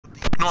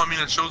No, I mean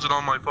it shows it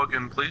on my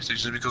fucking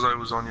PlayStation because I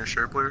was on your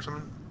share play or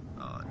something.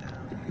 Oh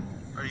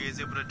damn. Are you guys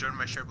able to join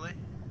my share play?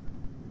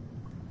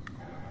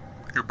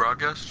 Your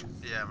broadcast?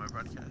 Yeah, my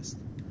broadcast.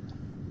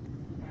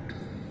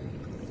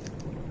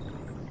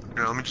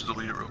 Yeah, let me just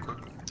delete it real quick.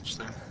 This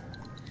thing.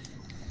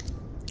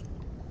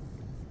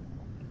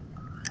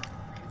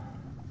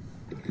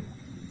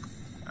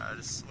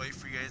 Just wait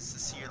for you guys to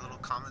see your little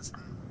comments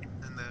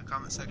in the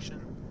comment section,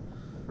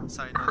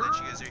 so I know that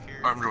you guys are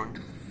here. I'm joined.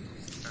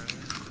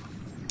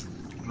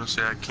 I'm gonna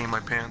say I came my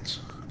pants.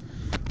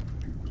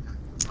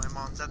 My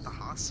mom's at the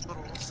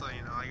hospital, so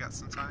you know I got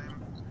some time.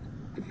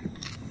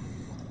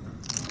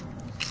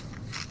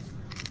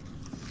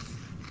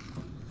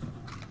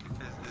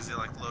 Is it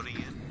like loading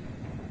in?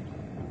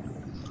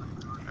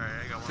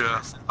 Alright, I got one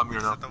person. I'm here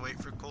now. Have to wait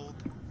for cold.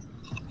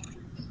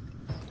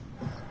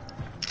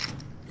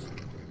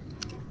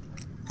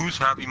 Who's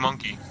Happy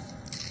Monkey?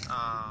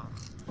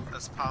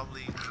 That's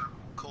probably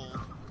cold.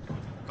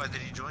 Why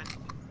did he join?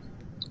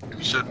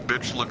 You said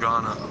bitch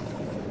Lagana.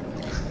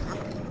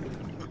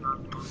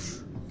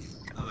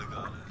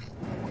 Lagana.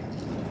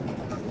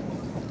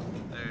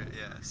 There,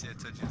 yeah, see I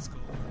told you it's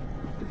cold.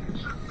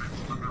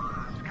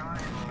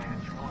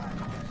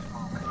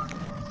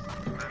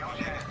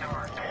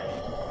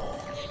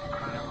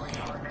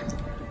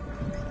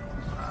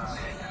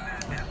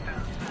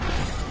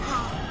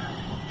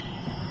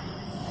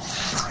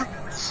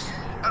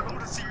 I don't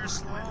want to see your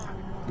slow.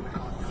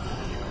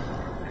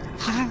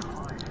 Get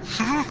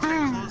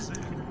closer.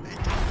 Hey,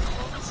 get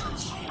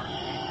closer.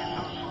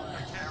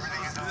 I can't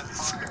really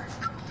this.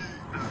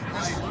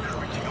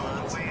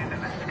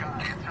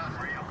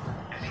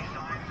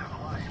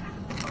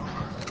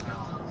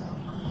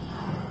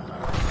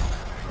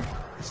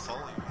 He's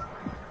following me.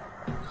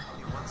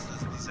 He wants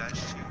these ass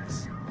cheeks.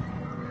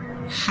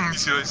 You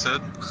see what I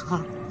said?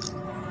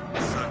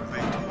 Suck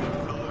big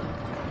color.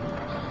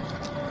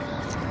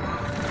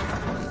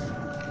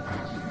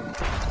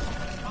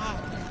 Oh,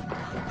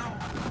 no.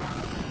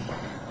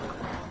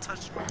 Don't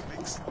touch me,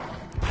 big slow.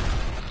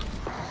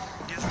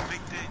 He has a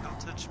big day, don't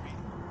touch me.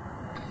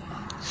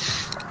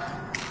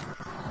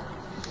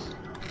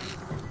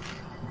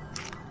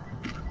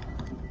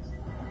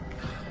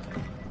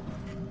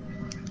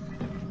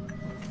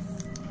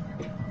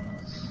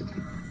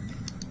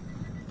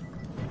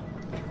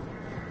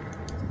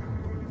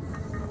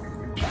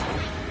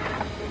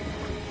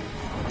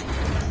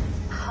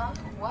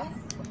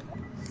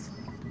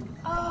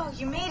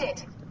 You made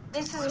it.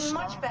 This is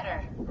much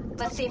better.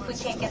 Let's see if we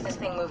can't get this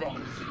thing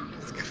moving.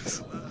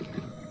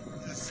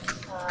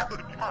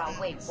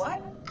 Wait,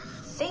 what?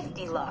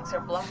 Safety locks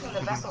are blocking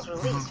the vessel's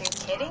release. Are you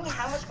kidding?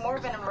 How much more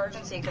of an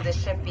emergency could this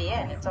ship be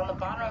in? It's on the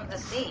bottom of the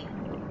sea.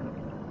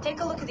 Take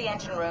a look at the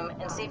engine room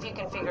and see if you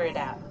can figure it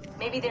out.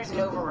 Maybe there's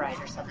an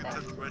override or something.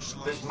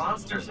 There's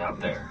monsters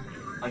out there,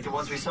 like the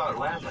ones we saw at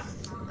Lambda.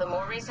 The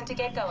more reason to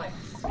get going.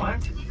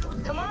 What?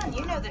 Come on,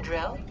 you know the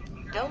drill.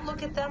 Don't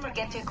look at them or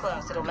get too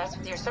close. It'll mess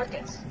with your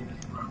circuits.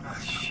 Oh,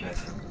 shit.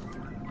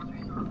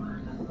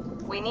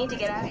 We need to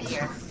get out of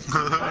here.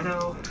 I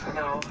know.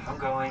 I'm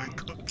going.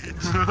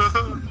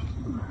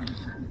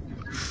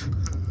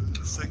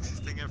 The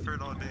sexiest thing I've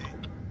heard all day.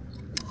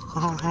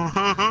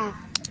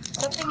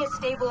 Something is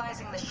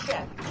stabilizing the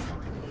ship.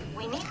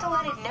 We need to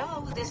let it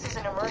know this is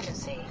an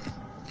emergency.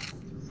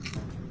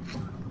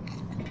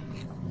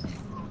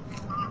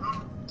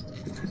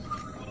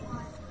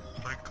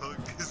 My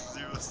coke is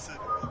 0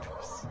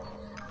 centimeters.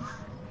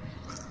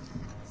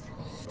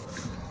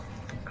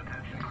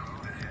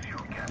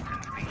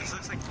 This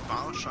looks like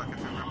Bioshock if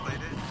you ever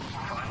played it.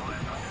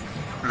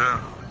 Yeah.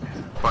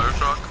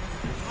 Bioshock?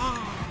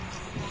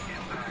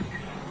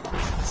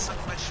 Suck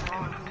my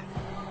strong.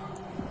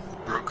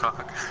 Bro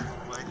cock.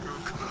 Micro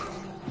cock.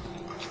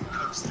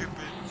 I'm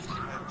stupid.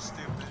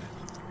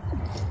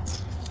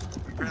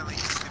 Apparently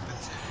he's stupid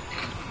too.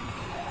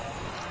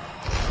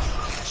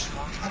 His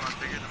schlong is not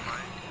bigger than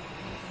mine.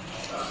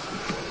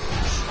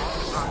 His schlong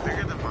is not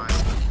bigger than mine.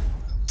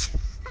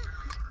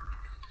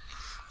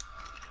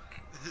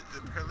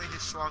 Apparently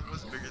his schlong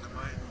was bigger than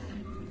mine.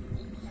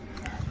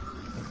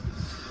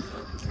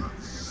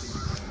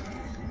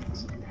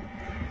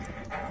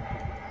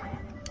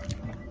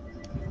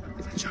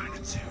 Vagina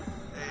too.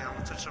 Hey, I'm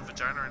gonna touch on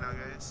vagina right now,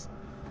 guys.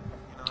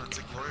 You know, it's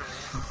a glory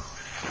hole.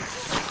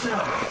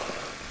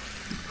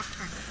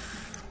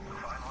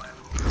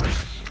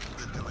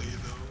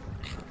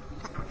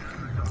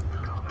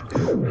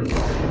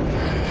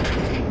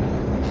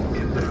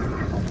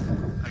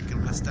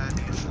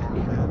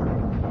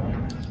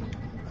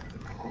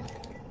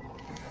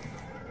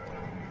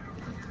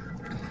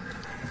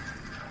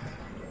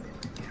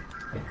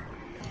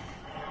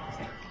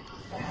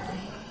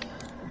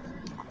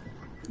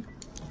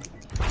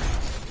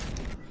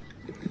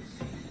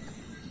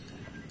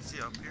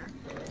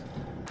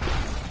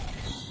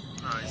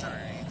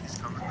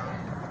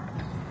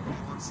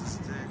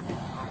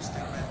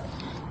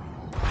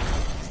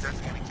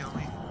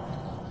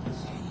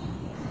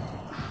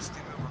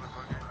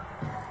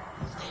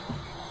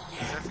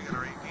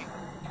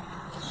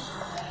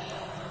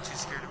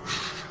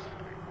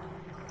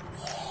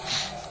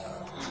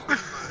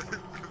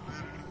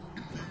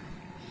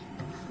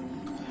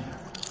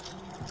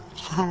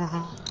 Dude, at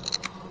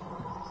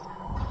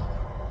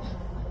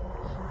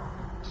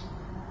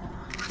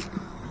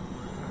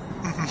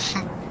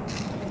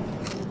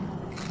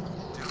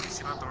least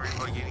you don't have to worry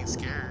about getting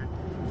scared.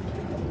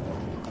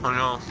 I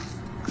know.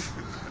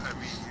 I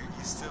mean,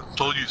 you still...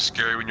 Told you it's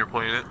scary when you're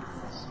playing it.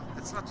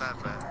 It's not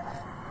that bad.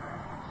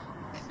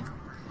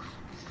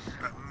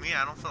 Me,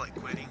 I don't feel like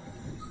quitting.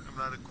 I'm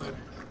not a quitter.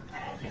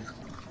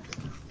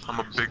 I'm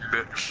a big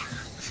bitch.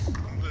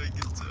 I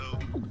can tell.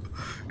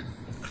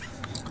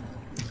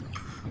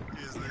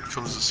 Here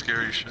comes the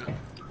scary shit.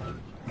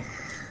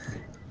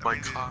 My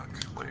cock.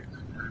 Wait.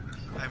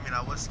 I mean,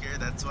 I was scared.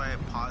 That's why I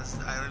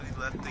paused. I literally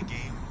left the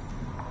game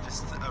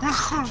just to I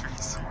literally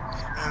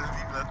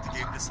left the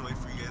game just to wait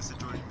for you guys to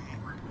join me.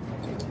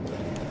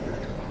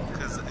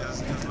 Because it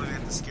was looking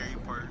at the scary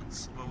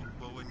parts.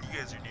 But when you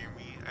guys are near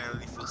me, I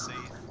literally feel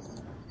safe.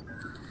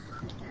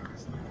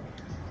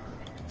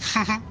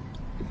 I'm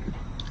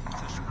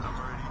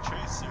already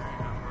Tracer.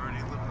 I'm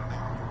already living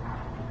there.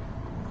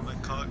 My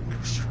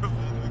cognitive trouble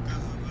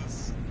because of this.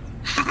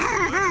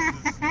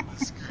 The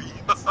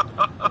screens.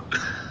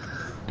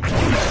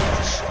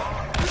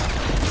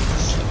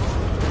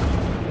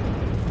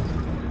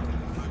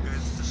 Look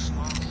guys, it's a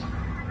schlong.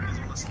 You guys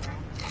want a schlong?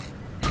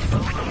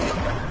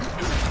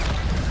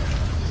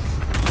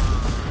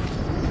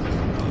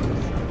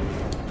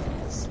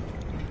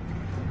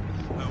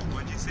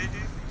 What'd you say, dude?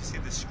 Did you see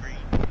the screen?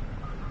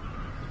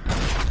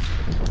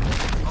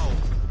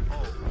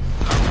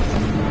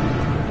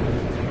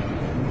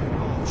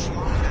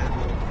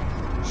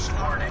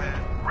 Warning.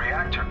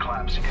 Reactor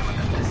collapse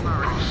imminent.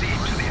 Proceed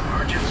to the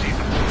emergency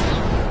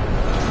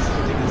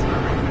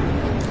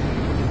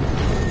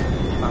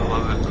I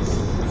love it.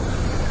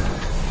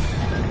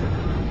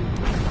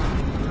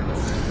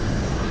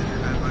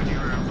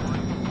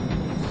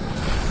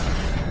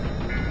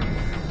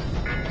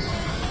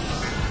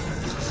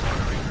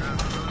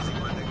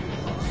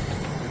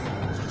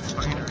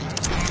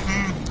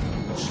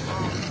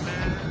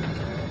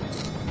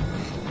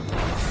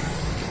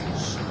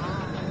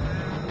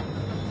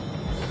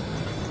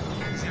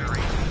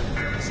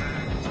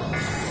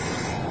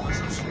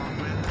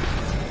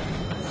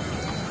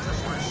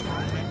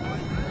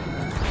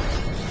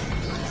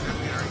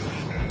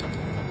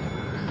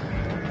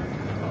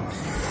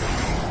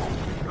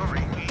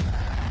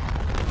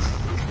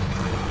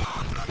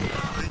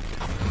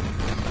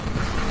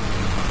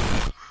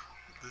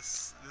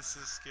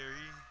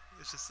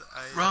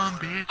 Run,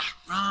 bitch,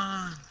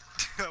 run!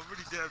 I'm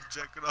pretty damn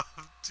jacking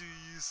off to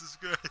you,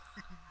 subscribe.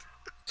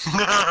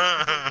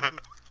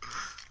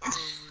 Oh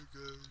Oh my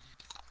god.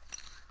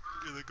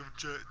 You're like,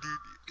 dude,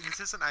 this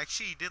isn't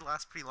actually, he did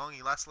last pretty long.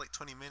 He lasted like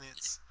 20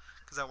 minutes.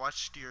 Because I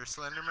watched your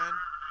Slenderman,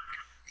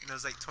 and it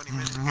was like 20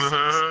 minutes.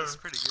 So it's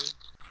pretty good.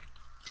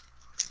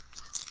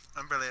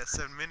 I'm barely at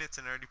 7 minutes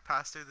and I already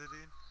passed it, dude.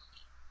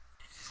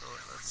 So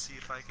let's see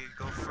if I could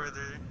go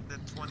further than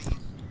 20.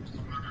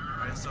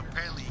 Alright, so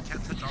apparently you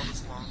can't touch all the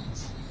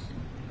slongs.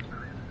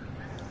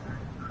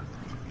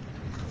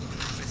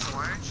 Wait, so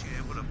why aren't you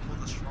able to pull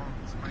the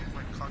slongs?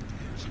 My cock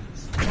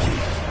itches.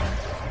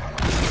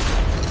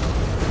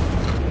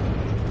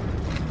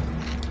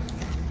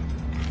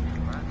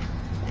 What?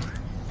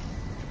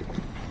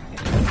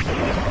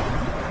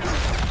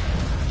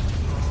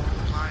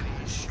 Almighty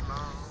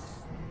schlong.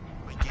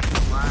 My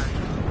game lag.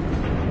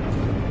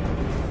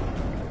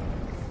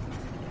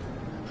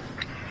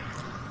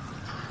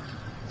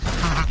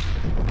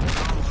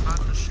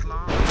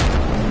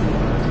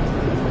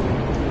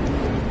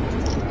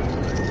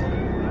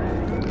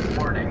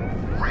 Warning.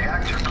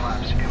 Reactor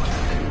collapse imminent.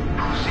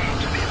 Proceed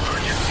to the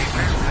emergency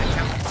room.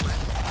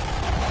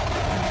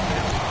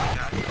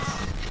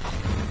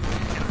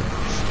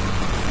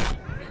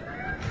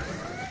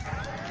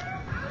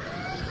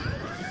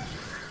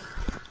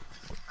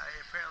 I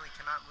apparently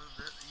cannot move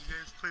this. You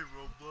guys play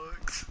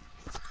Roblox?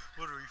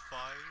 What are we, 5?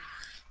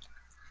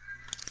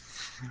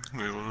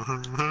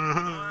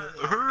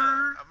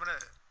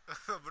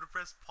 I'm gonna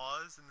press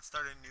pause and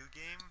start a new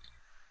game,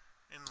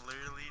 and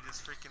literally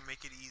just freaking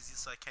make it easy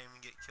so I can't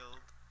even get killed.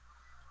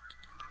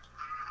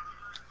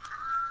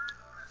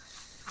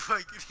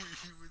 I can hear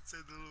you would say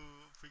the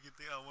little freaking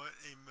thing. I want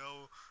a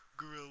male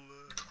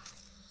gorilla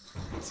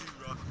to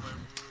rock my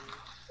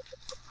world.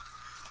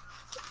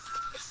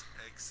 Just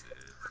exit.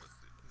 Fuck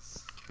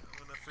this. I'm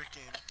gonna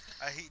freaking.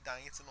 I hate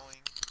dying. It's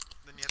annoying.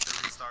 Then you have to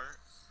restart.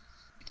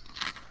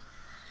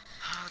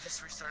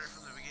 Just restart it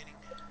from the beginning.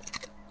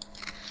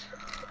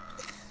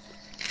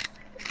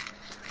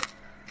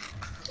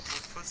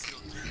 What pussy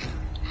will kill you?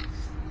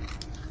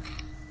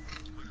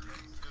 What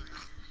can't kill you?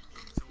 You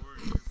need to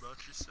worry about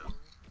yourself.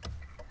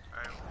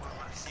 Alright, well, I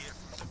want to see it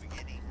from the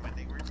beginning, my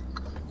nigga.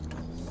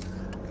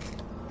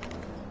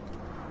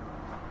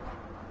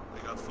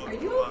 Are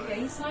you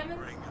okay, Simon?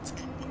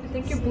 I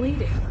think you're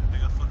bleeding.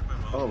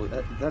 Oh,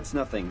 that's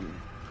nothing.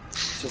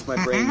 It's just my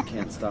brain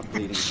can't stop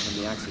bleeding from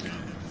the accident.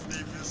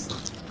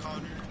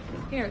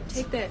 Here,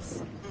 take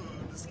this.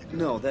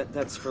 No,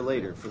 that's for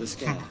later, for the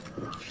scan.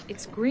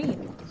 It's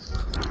green.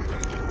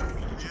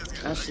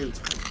 Ashley,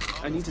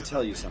 I need to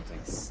tell you something.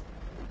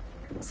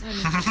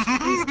 Simon,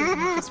 please don't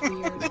make this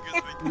weird.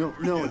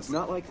 No, it's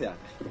not like that.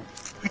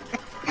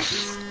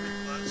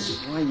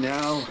 Why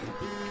now?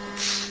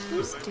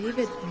 Who's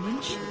David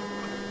Munchie?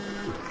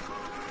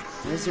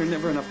 Why is there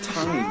never enough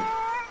time?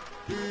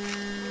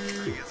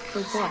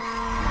 For what?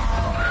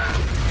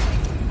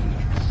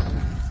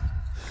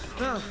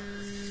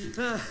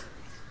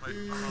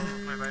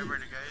 My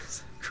vibrator,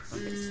 guys.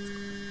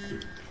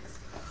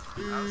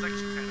 I was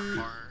actually kind of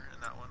far in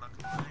that one, not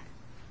gonna lie.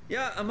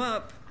 Yeah, I'm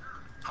up.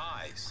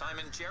 Hi,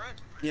 Simon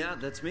Jarrett. Yeah,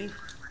 that's me.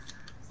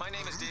 My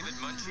name is David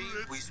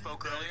Munchie. We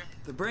spoke earlier.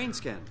 The brain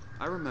scan.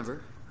 I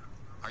remember.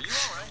 Are you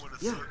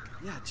alright?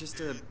 Yeah, just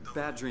a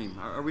bad dream.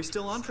 Are we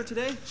still on for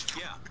today?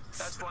 Yeah,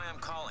 that's why I'm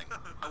calling.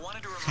 I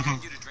wanted to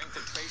remind you to drink the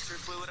tracer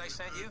fluid I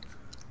sent you.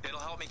 It'll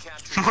help me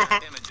capture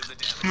an image of the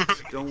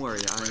damage. Don't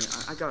worry,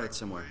 I got it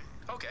somewhere.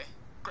 Okay,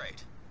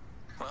 great.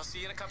 Well, I'll see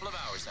you in a couple of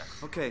hours then.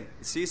 Okay,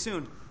 see you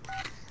soon.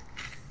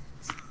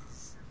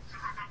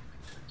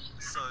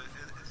 So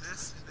in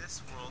this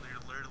world,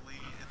 you're literally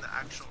in the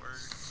actual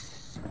Earth.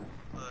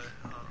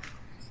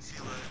 See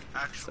the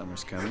actual.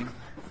 Summer's world. coming.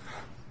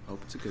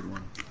 Hope it's a good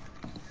one.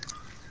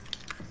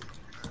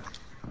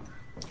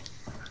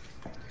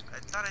 I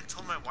thought I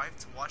told my wife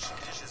to wash the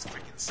dishes.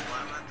 Freaking slut.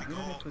 I'm gonna have to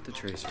Where did go. I put the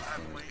tracer I have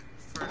to fluid? wait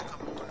for her to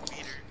come over and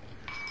meet her.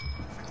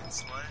 Freaking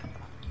slut.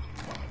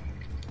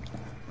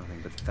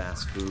 Nothing but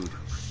fast food.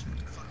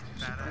 Fucking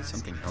Should buy badass.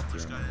 something Get healthier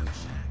first on guy the way and home.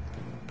 shit.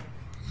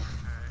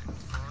 Alright.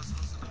 What was I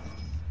supposed to do?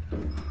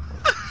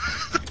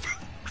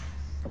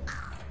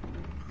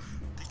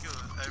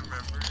 I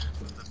remember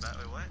from the bat.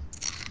 Wait, what?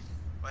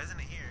 Why isn't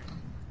it here?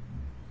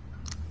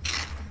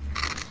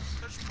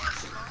 Touch my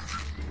slot.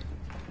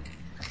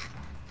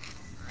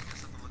 I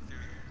guess I have to look through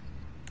here.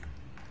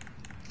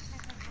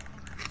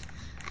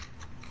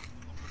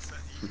 Almost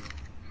sent you.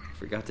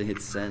 Forgot to hit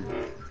send.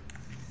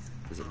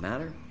 Does it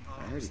matter? I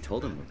already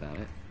told him about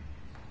it.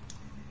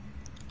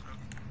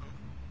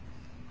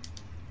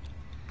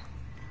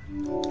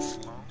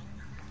 Small.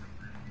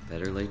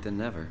 Better late than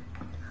never.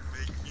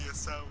 Make me a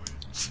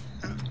sandwich.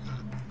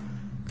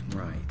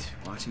 Right.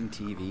 Watching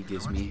TV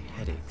gives me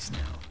headaches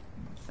now.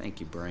 Thank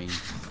you, brain.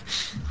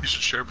 You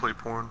should share play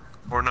porn.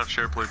 Or not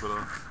share play,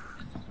 but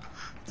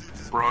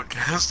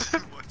broadcast.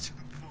 Watching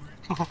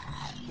porn.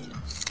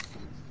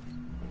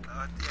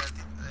 Yeah,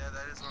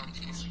 that is what I'm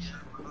supposed to get.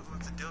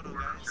 What's a dildo,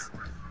 guys?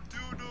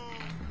 Dildo!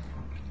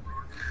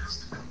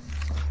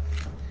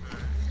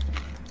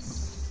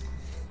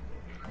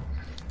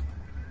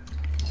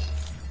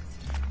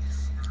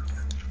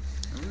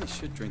 I really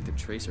should drink the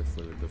tracer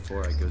fluid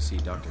before I go see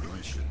Dr.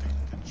 Munchie.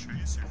 The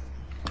tracer.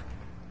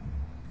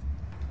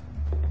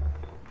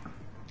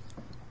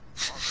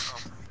 Oh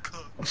my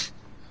god. Is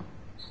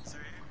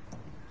there here?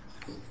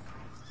 I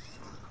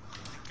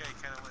think I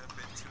kind of went a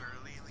bit too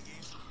early in the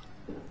game.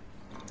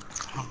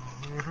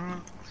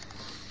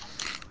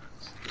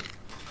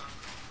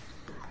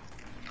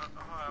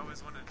 I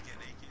always wanted to get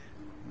naked.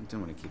 I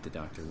don't want to keep the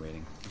doctor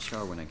waiting. I'll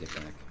shower when I get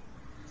back.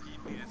 You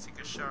need to take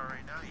a shower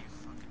right now, you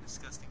fucking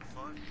disgusting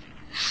fuck.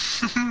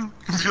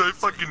 Dude, I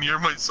fucking hear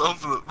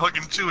myself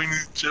fucking chewing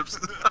these chips.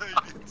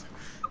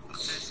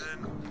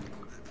 Listen,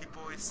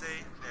 people always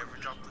say, never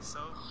drop the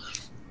soap.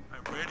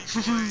 I'm ready,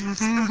 boys.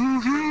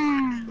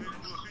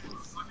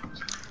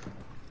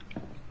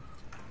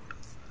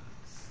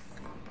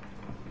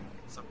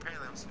 So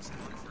apparently I'm supposed to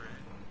look for it.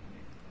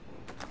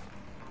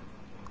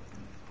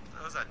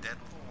 Oh, is that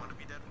Deadpool? Want to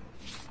be Deadpool?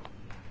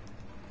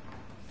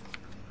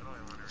 I don't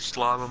even want to read.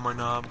 Slob on my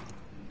knob.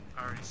 I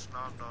already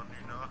snobbed on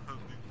you, know.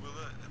 Will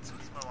it? It's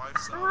my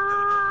wife's song.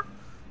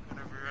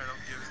 Whenever I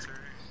don't give it to her.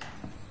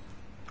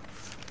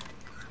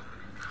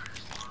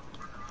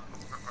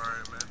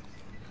 Alright, man.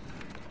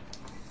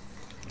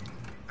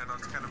 I know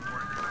it's kind of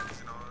boring, because,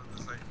 you know,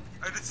 it's like,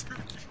 I deserve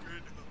you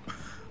right now.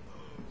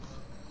 Oh,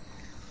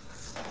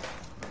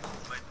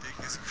 my dick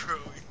is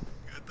growing.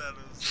 I thought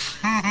it was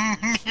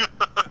you know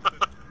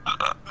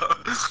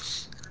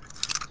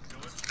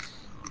what?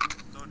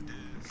 Don't do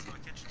this. Why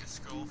can't you just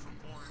scroll for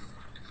porn?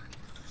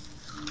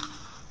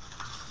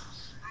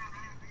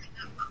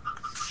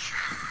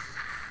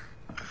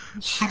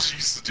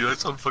 Jesus, dude, I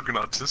sound fucking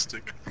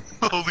autistic.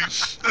 Holy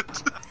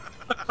shit.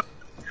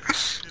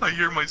 I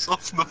hear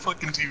myself in the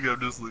fucking TV, I'm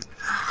just like... In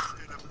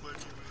a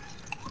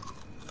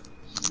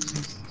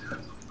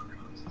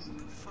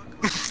funny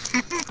way.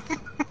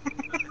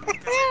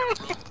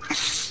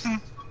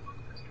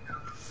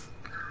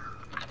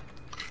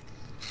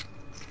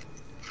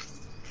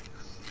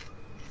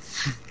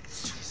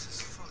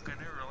 Jesus fuck, I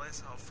never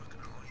realized how fucking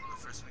annoying the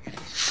first spaghetti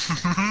is.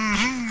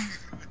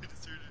 I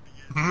just heard it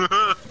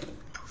again.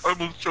 I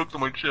almost choked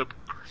on my chip.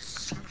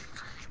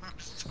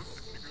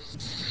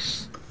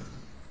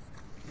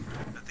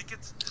 I think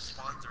it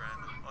spawns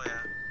random. Oh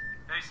yeah.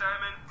 Hey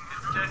Simon,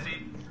 it's Jesse.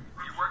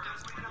 You working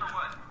this weekend or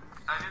what?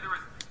 I knew there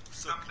was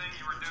something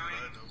you were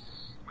doing.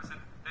 Was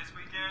it this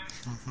weekend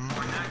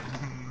or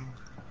next?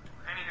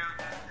 Anywho,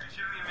 you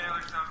shoot me a mail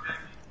or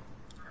something.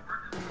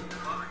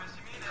 Well, we miss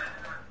you mean it.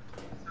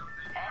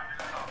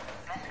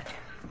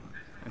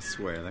 I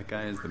swear, that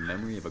guy has the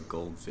memory of a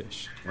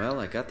goldfish. Well,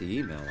 I got the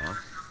email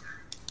off.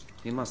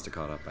 He must have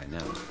caught up by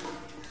now.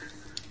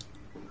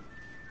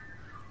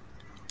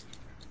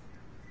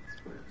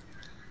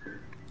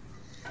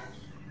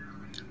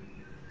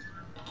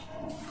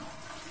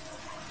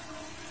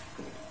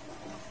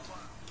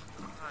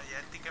 Yeah,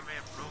 I think I may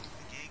have broke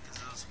the gate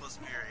because it was supposed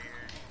to be right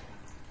here.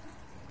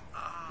 I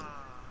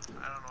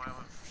don't know why I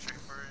went straight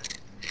for it.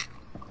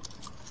 I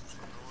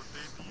don't know what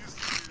they used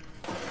to do.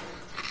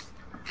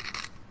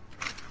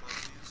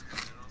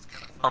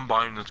 I'm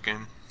buying this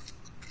game.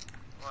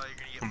 Well, you're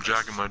gonna get I'm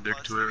jacking my dick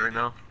to it right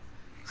now.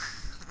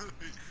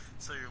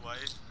 So your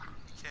wife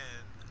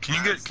Can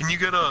you get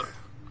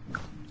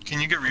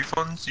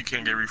refunds? You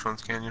can't get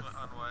refunds, can you?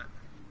 on what?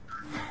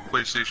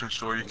 PlayStation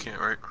Store, you can't,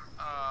 right?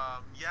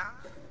 Yeah,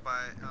 but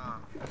yeah,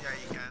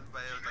 you can,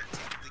 but it would like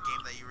take the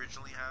game that you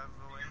originally have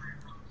away.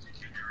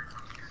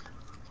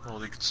 Well,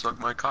 they could suck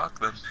my cock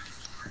then.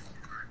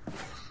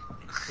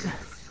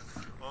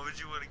 Why would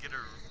you want to get a?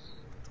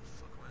 What the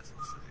fuck am I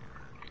supposed to do,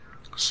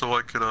 man? So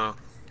I could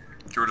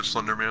get rid of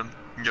Slender Man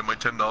and get my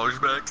 $10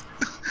 back.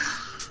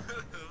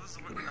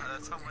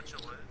 That's how much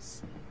it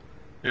was.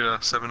 Yeah,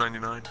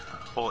 $7.99.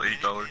 Well, $8. Ain't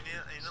it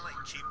like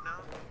cheap now?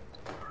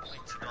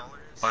 Like $2?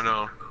 I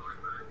know,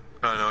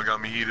 it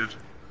got me heated.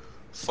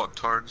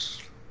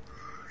 Fucktards.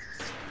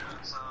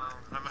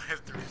 I might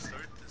have to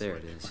restart this. There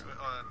it is.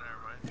 Oh, never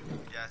mind.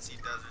 Yes, he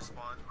does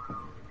respawn.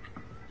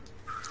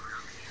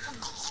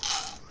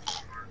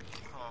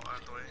 Oh,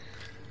 out the way.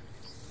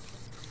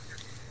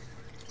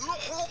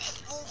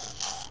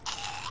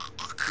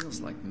 Feels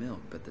like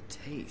milk, but the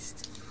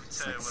taste. It's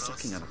Tell you like what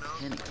sucking else on a smelled?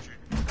 penny. Your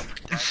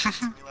dad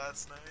texted me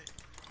last night.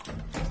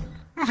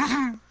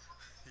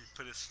 He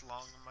put his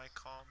schlong in my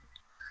comm.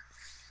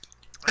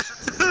 I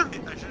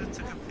should have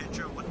took a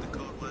picture of what the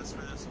code was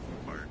for this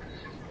part.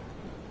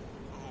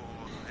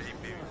 Oh, hey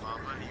baby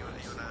mama, you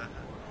wanna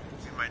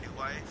be my new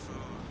wife? Oh,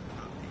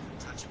 you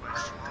can touch my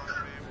schlong,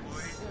 baby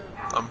boy.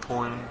 I'm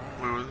pulling.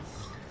 Wait, with it?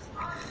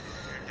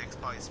 Your dick's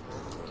probably small.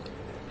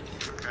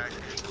 You're cracked.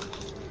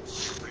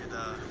 Look at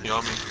the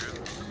Yummy.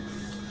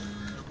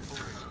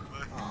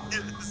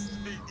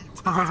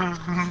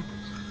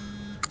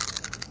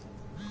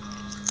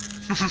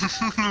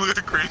 Look at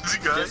that crazy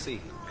guy.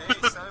 Jesse. Hey,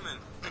 Simon.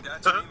 I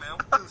got your email.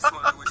 Just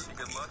wanted to wish you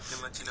good luck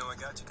and let you know I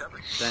got you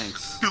covered.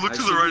 Thanks. You look I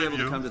to the should right be of able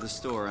to you. come to the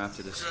store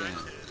after the scan.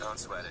 Don't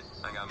sweat it.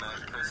 I got Matt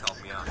and Chris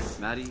helping me out.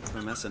 Maddie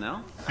from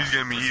SNL? He's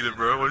getting me heated,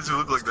 bro. Why does he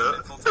look like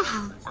that?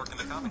 Full-time. Work in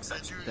the comic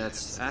section.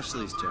 That's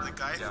Ashley's The job.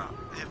 guy Yeah. from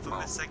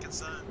Infamous Second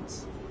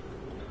Sons.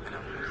 I know.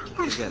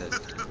 Forget it.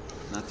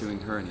 Not doing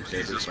her any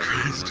favors Jesus by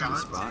leaving an Christ. empty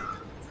spot.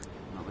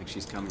 Not like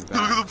she's coming Look at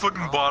back. the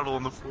fucking bottle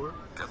on the floor.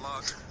 Good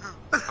luck.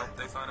 Hope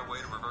they find a way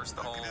to reverse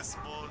the whole, This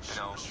small,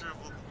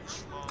 shriveled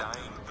schlong.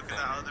 dying Look at thing.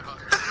 that other one.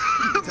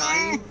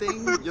 Dying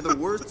thing? You're the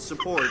worst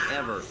support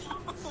ever.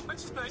 What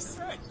should I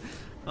say?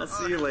 I'll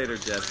see you later,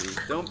 Jesse.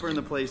 Don't burn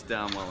the place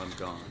down while I'm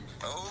gone.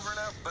 Over and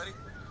out, buddy.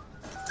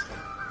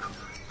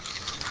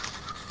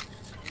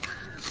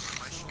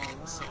 My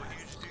schlong is so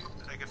huge, dude.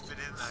 I could fit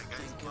in that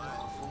guy's butt.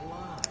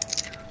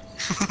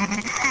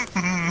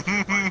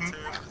 Probably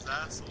tear up his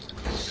asshole. You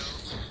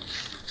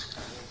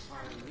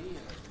know?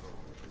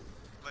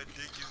 My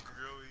dick is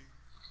growing.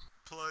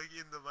 Plug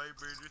in the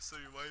vibrator so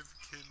your wife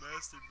can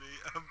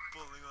masturbate. I'm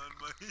pulling on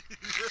my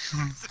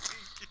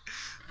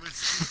my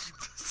stinky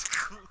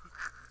testicle.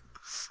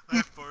 I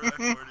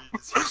farted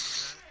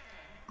just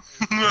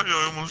hearing that. I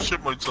almost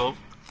shit myself.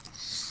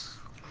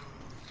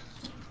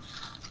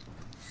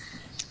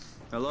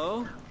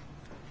 Hello?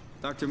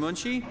 Dr.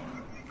 Munchie?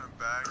 I'm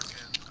back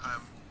and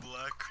I'm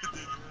blacker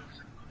than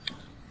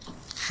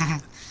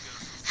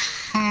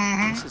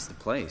This is the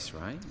place,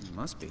 right? It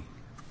must be.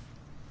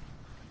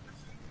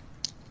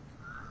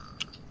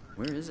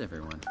 Where is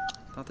everyone?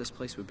 Thought this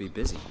place would be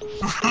busy.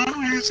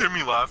 You just hear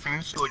me laughing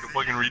and shit like a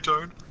fucking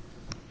retard.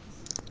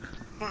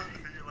 Your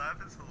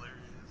laugh is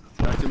hilarious.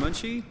 Dr.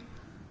 Munchie?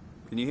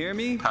 Can you hear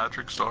me?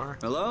 Patrick Star.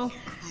 Hello?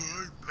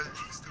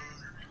 Patrick Star.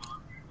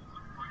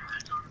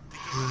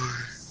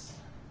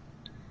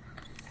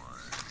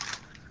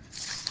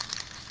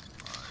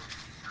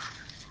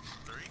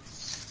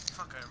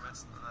 Fuck, I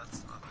messed up.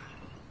 That's not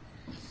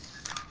it.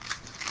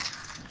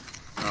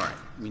 Alright,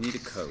 we need a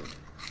code.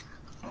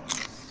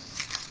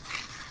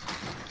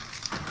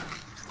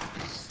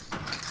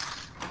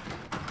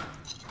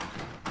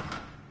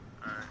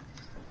 Alright.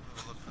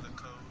 We'll look for the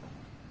code.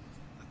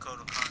 The code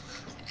of conduct.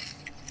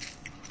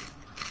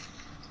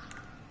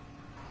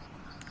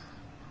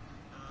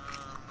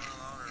 I'm not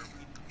allowed to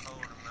repeat the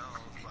code of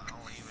Mel's, but I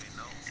don't even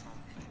know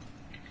something.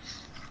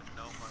 I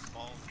know my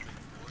balls, big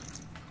boy.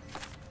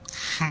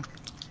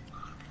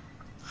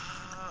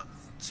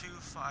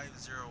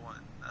 2501.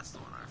 That's the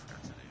one I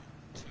forgot to do.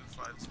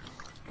 2501.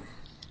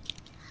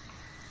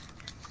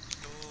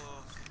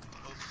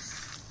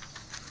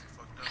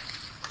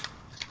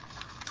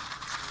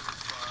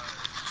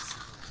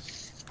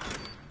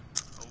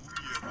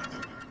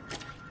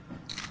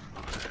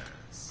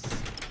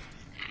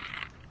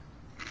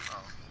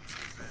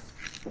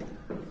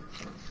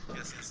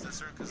 guessing it's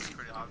this room because it's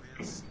pretty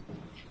obvious.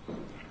 Oh,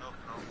 no,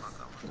 not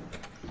that one.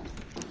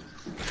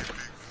 Hey,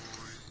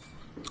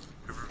 big boy.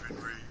 Ever been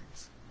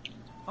raised?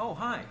 Oh,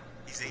 hi.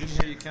 He's Didn't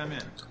Asian. hear you come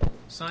in.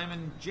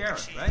 Simon Jarrett,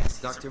 Jeez, right? he's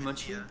Dr. a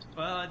Munchie? media.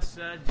 Well, it's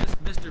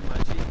just Mr.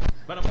 Munchie,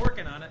 but I'm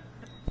working on it.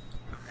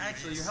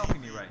 Actually, you're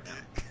helping me right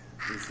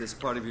now. Is this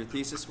part of your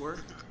thesis work?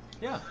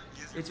 Yeah,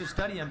 it's a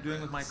study I'm doing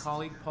with my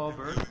colleague Paul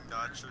Berg.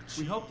 Nacho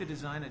We cheese. hope to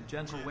design a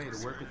gentle way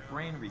to work with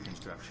brain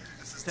reconstruction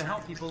to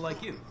help people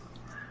like you.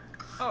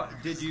 Oh,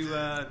 did you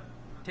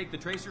take the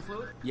tracer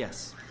fluid?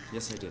 Yes.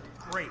 Yes, I did.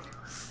 Great.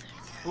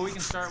 Well, we can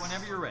start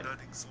whenever you're ready.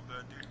 Nutting so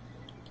bad, dude.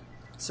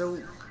 So,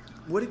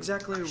 what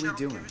exactly are Actually, I we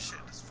don't doing? give a shit.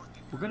 Just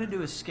fucking We're going to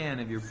do a scan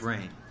of your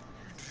brain.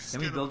 Then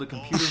we build a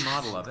computer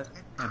model of it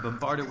and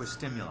bombard it with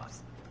stimuli.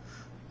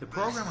 The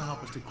program will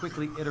help us to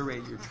quickly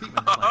iterate your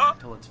treatment plan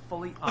until it's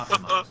fully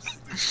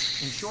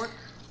optimized. In short,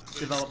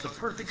 develop the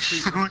perfect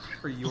treatment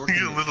for your Look how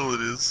condition. little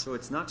it is. So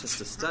it's not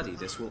just a study.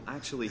 This will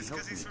actually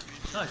help me.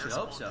 I should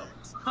hope so.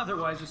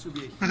 Otherwise, this would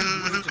be a huge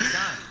waste of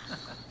time.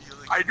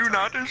 I do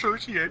not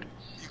associate.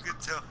 You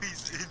could tell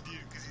he's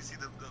Indian because you see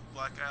the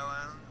black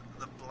island,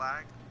 the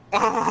black.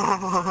 That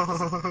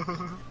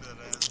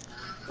ass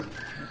boy.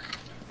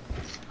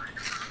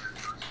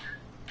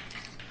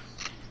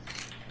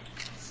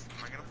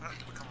 Am I gonna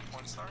become a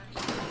porn star?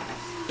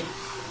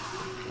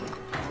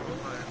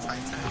 It's high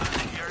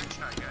time. You're in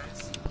chat, guys.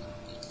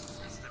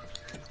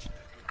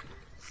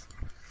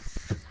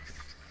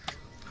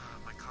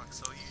 My cock's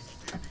so huge,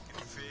 dude. You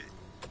can fit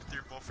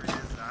through both of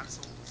his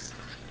assholes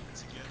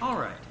together. All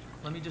right,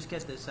 let me just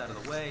get this out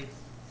of the way.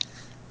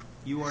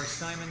 You are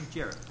Simon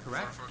Jarrett,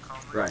 correct?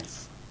 Right.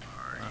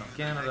 Out of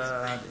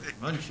Canada,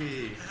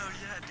 Munchie.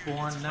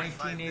 Born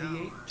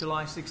 1988,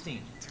 July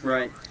 16th.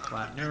 Right.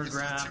 Flat nerd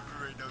graph.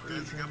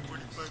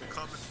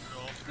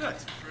 Good.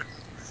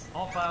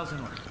 All files in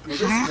order. Well,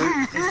 this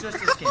hurt. It's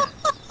just a scan.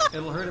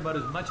 It'll hurt about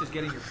as much as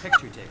getting your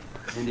picture taken.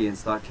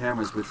 Indians thought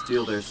cameras would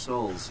steal their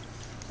souls.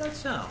 That's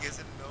so. You guys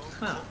didn't know?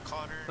 Well,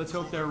 Connor, let's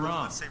hope they're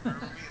wrong. the same room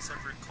with me except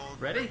for cold.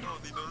 Ready? No,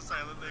 they know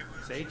sign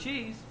language. Say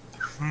cheese.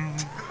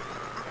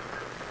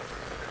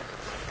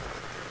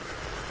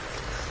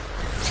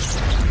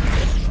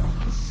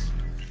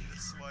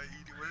 That's why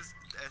eating. What does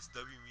SW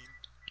mean?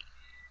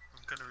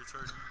 I'm kind of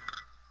retarded.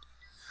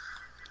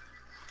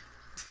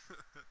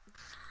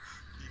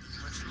 Eating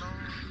much long.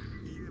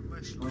 Eating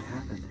much long. What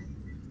happened?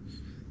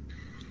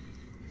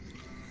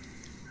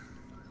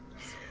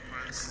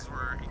 This is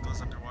where he goes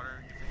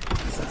underwater.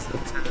 This is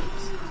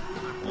intense.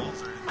 My balls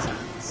are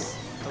intense.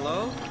 Hello?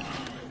 Like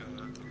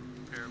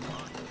a pair of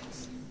lungs.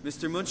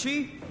 Mr. Munchie?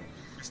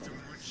 Mr.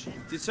 Mucci.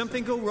 Did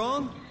something go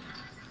wrong?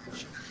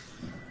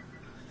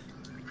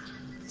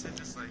 To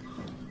just like,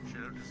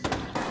 straight up just.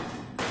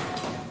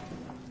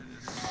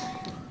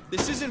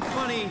 This isn't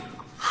funny.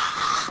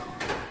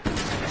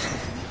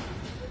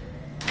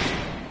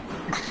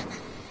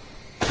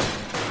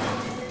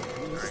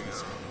 What is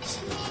this place?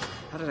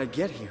 How did I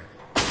get here?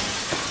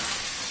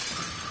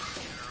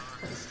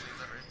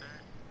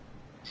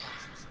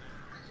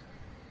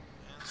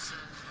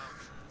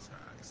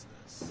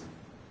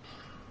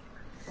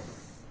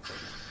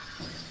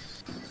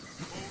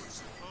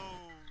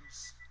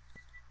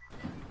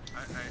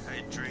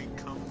 I drank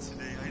cum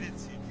today. I didn't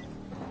see you.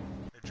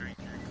 I drank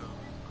your cum.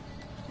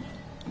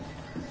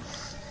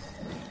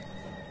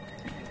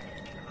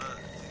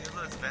 You guys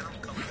let Venom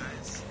cum,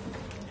 guys?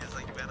 You guys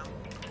like Venom?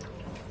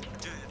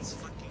 Dude, it's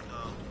fucking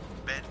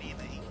Bendy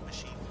the ink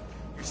machine.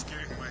 You're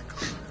scaring my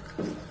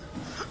cum.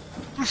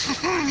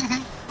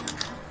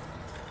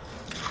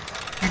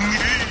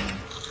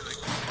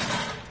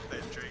 I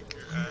drank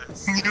your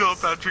ass. You know,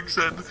 Patrick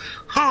said,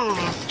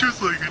 "Oh,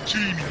 just like a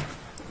genie."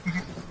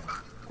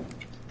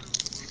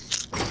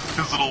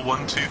 His little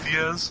one tooth he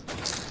has.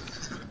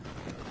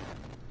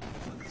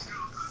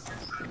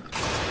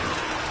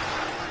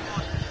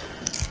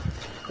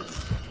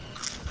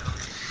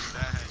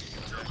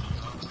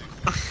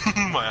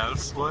 My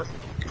ass sweat.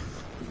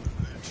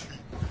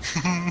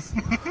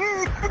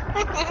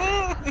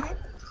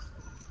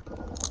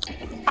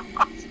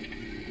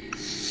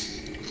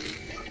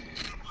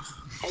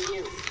 Hey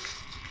you,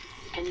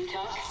 can you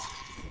talk?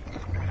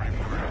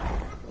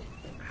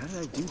 How did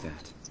I do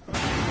that?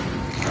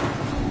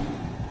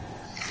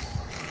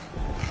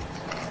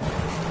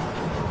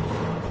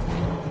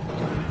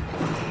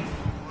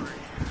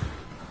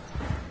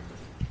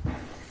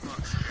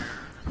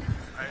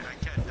 I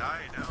can't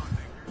die now,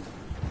 nigga.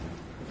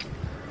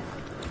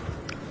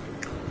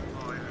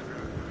 Oh, yeah,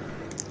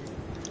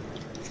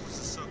 what's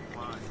this up,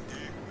 my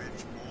dick,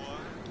 bitch, boy?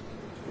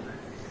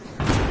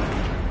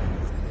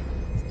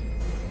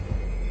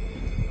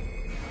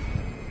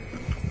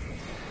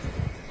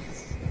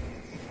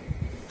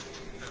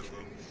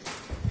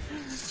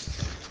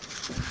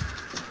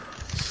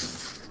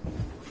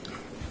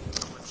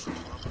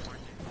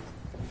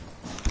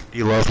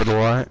 You love it a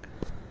lot?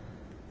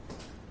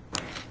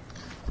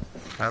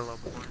 I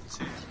love porn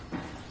too.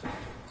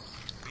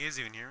 You guys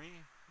even hear me?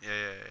 Yeah.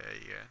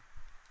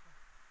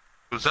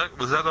 Was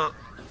that a?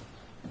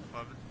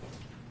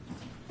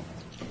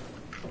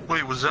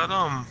 Wait, was that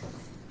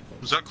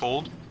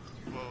cold?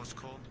 What was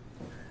cold?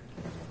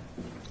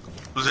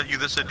 Was that you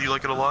that said do you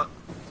like it a lot?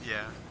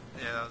 Yeah.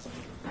 Yeah, that was me.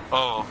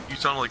 Oh, you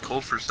sounded like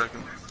cold for a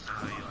second.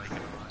 Oh, you like it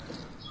a lot.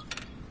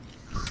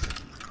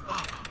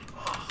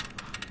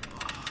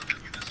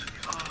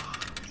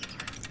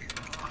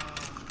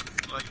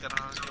 You like that,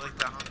 huh? You like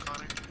that, huh,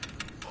 Connor?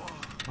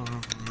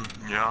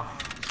 Yeah.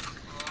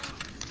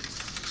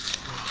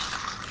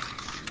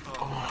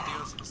 I think I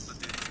was supposed to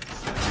do this.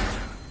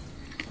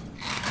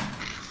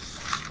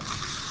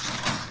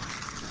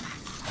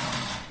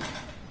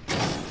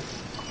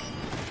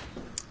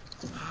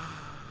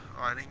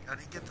 Oh, I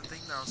didn't get the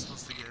thing that I was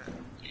supposed to get. I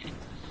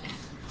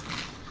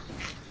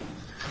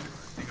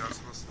think I was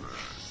supposed to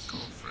go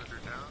further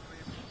down,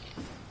 maybe?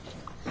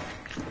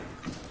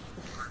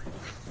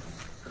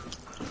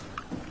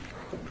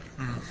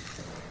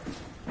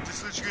 Just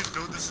so you guys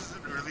know, this is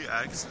an early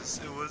access.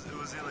 It was in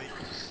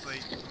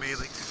like made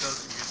like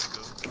 2,000 years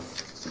ago.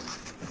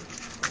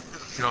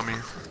 Yummy.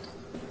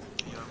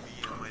 Yummy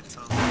on my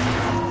tongue.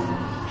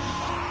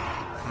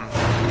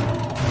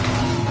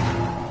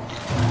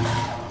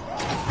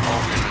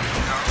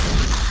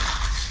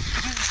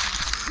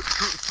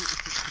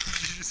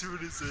 Did you see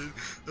what it said?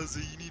 I was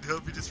like, you need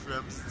help, it just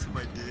rams into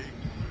my dick.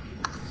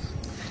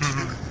 I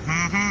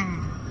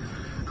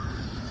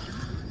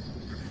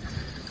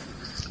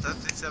thought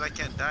they said I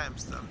can't die, I'm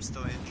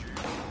still injured.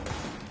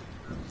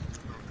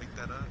 I'll pick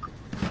that up.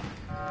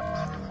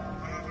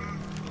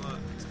 Hold on,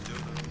 it's a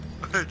dildo.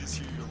 I just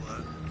hear you a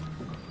lot.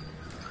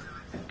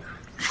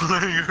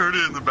 You heard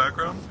it in the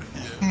background?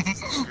 Yeah,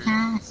 it's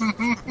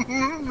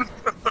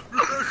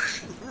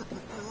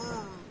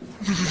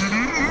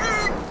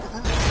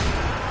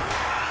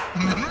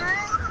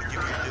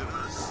give me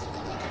dildos.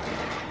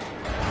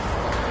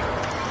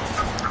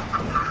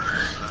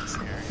 Not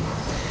scary.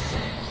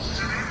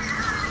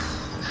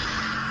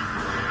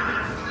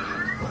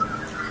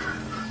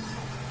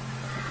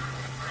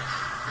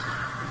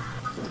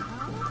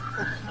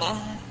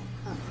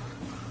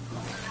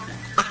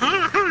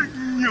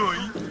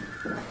 Yoink.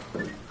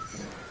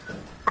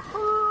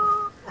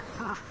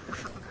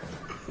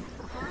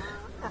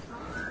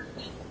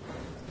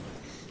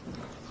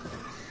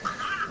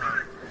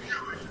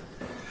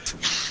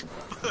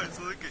 I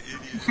sound like an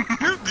idiot.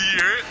 Do you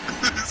hear it?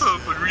 It's so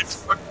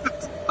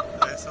retarded.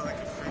 I sound like a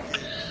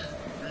freaking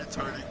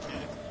retarded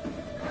kid.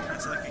 I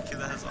sound like a kid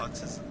that has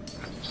autism.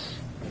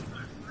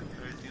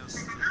 Everything else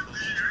is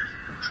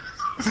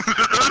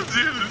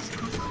Dude,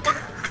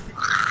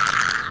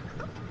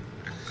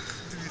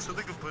 Dude, you sound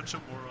like a bunch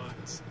of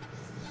morons.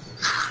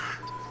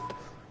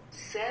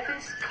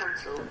 Service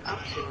console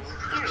optional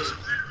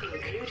 3,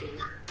 including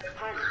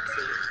pilot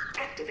seat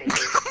activated.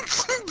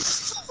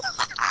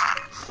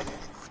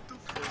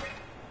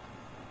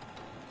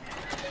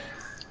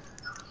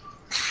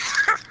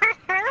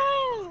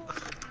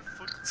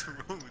 What's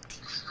wrong with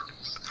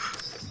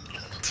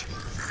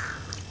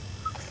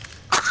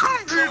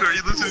Dude, are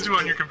you listening to it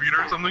on your computer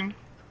or something? you?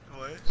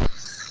 What?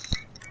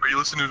 Are you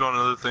listening to it on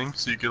another thing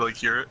so you could like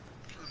hear it?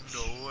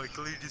 No, I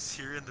can literally just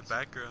hear it in the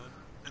background.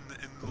 In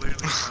literally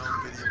my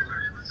own video.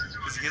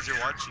 Because you guys are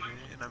watching it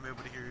and I'm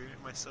able to hear it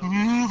myself.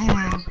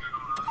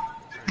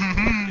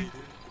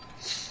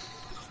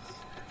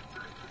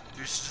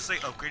 You're just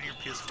like upgrading your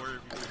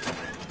PS4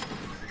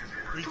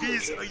 every day.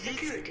 Are you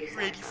guys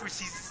ready for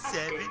season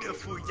 7 of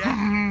 4 Are you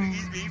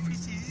guys ready for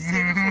season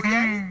 7 of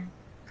 4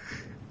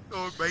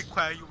 Oh, my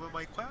quad, you want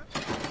my quad?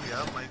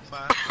 Yeah, my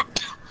quad.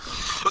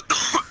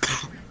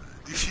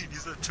 Dude, you need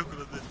some chocolate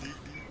on that dick,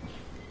 dude.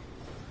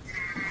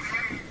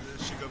 That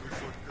shit got me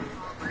fucked up.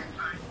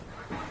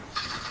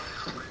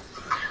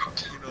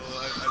 You know,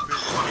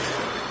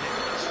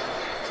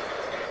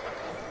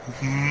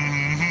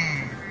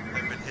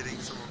 I've been hitting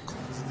some of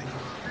Cole's thing.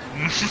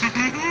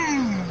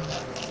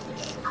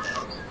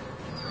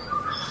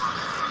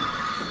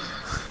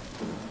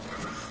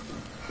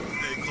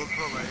 Hey, Cole's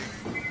more like,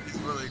 he's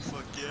more like,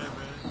 fuck yeah,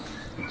 man.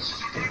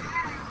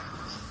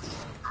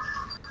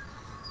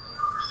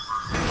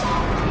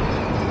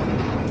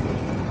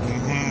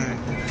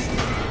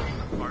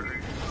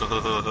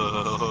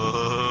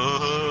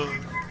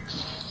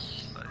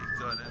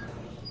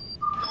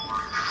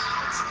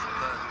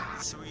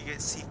 So you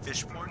guys see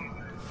fish porn? A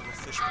little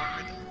fish porn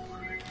right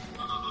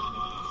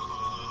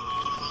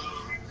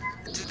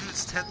there. Dude,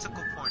 it's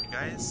tentacle porn,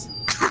 guys.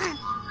 You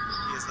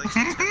guys like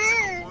some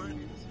tentacle porn?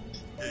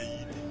 Yeah,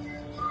 you do.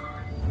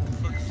 What the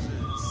fuck is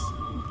this?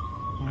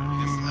 I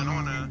don't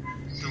wanna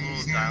do a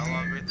little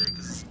dialogue right there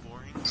because it's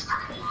boring.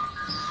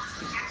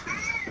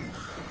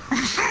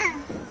 You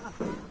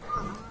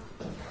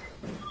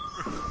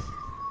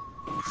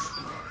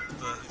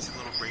see a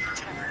little brain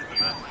tumor in the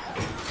back?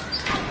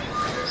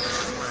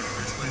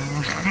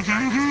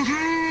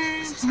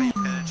 This is how you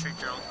penetrate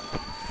your own.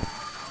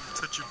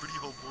 Touch your booty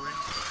hole, boy.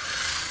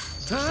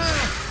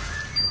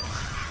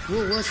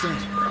 What was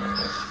that?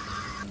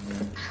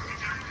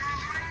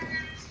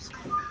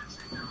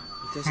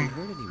 It doesn't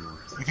hurt anymore.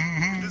 It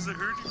doesn't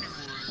hurt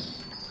anymore.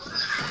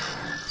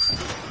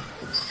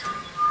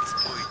 This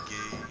boy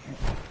gay.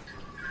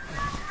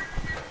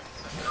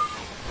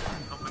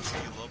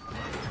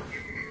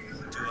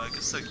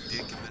 suck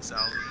dick in this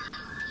alley.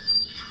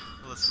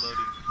 Well, it's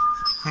loading.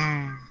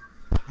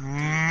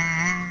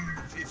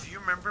 If you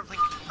remember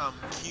playing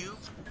Cube,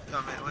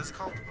 what's it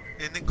called?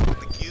 Isn't it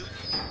called the Cube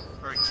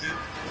or Cube?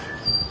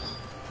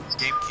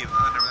 GameCube.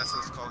 Oh, no, that's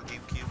what it's called.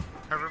 GameCube.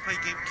 Have you ever played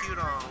GameCube,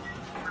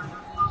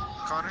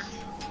 Connor?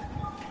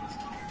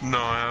 No,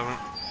 I haven't.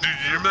 Dude,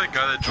 you remember that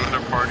guy that joined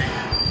our party?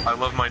 I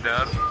love my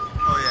dad.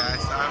 Oh yeah,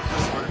 I'm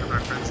just one of my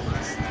friends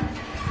list.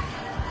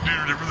 Dude,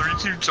 remember the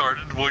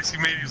retarded voice he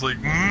made? He's like,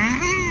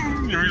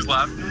 and he was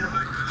laughing.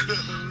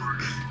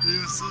 He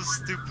was so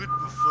stupid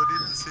but funny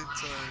at the same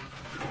time.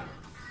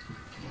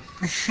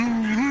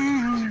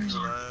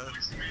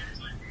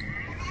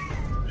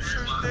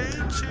 Sure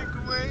thing, chick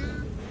away.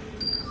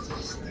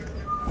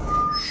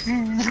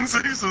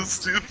 He's so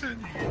stupid.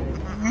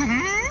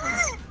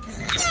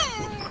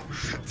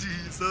 Dude,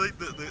 you sound like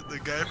the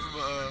guy from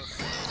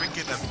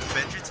freaking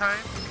Adventure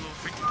Time, the little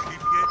freaking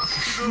creepy guy.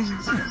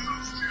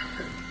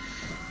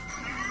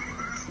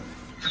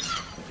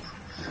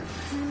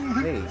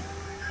 Hey,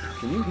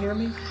 can you hear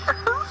me? Dude,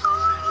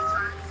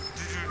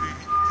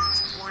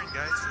 it's porn,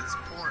 guys. It's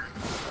porn.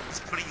 He's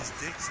putting his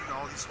dicks in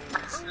all these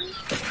holes.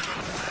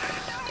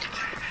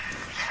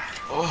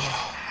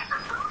 Oh.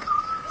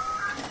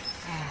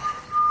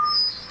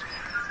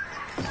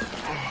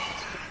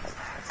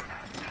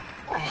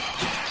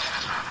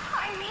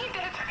 I need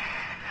it.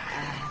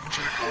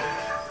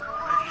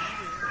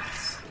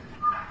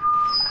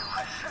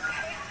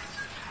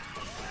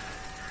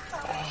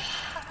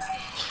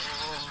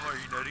 Are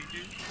you nutty,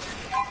 dude?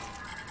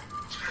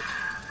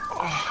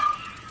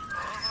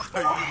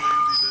 Are you really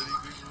nutty,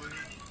 big boy?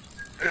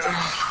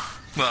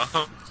 No.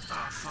 Oh,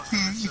 fuck, I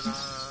messed it up.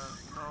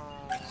 No.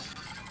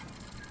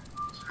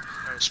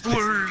 Alright,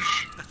 Splurge.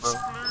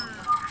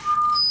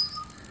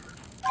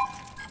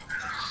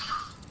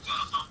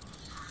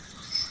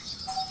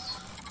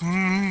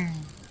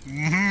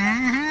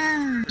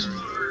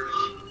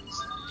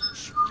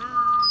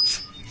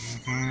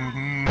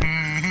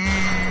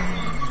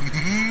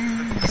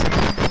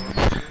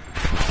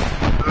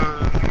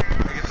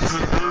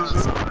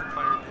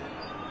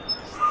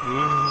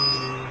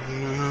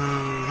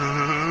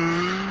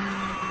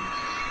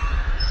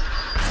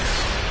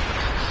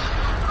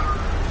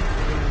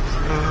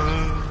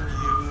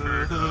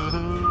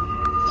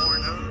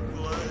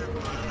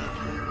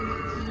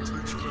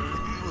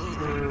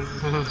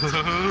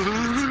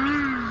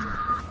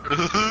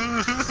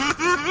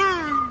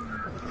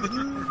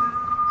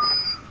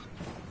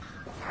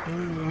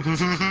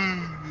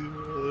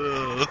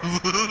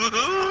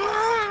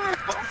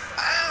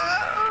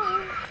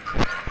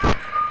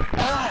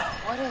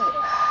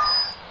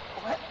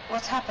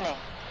 What's happening?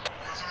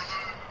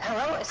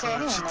 Hello? Is there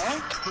anyone there?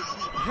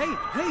 Hey,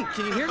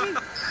 can you hear me?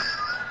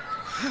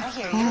 I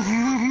hear you.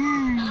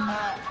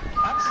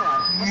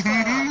 Upsilon, what's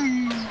going on?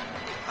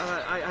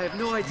 I have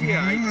no idea.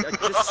 I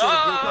just sort of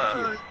woke up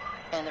here.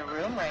 In the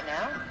room right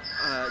now?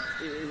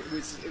 It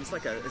was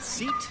like a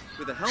seat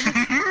with a helmet. Is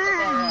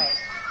that right?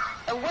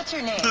 What's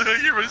your name?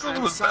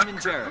 I'm Simon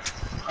Jarrett.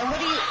 And what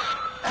do you...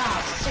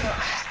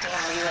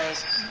 damn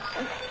relays.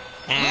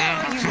 Where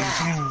are you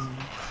now?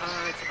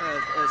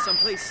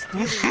 Someplace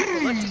dealing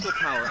with electrical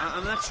power.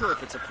 I'm not sure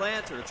if it's a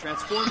plant or a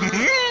transformer.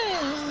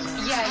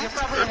 Yeah, you're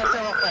probably in a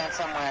thermal plant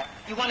somewhere.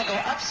 You want to go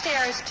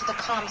upstairs to the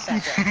comm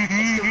center.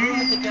 It's the room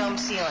with the dome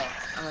ceiling.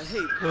 Hey,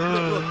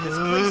 look, this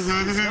place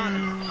is not...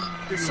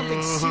 There's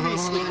something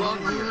seriously wrong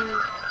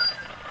here.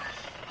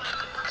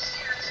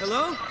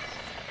 Hello?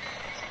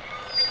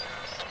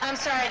 I'm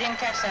sorry, I didn't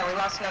catch that. We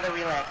lost another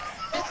relay.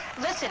 Just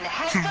listen,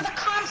 head for the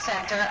comm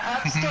center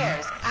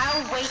upstairs.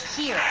 I'll wait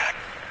here.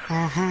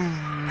 I'm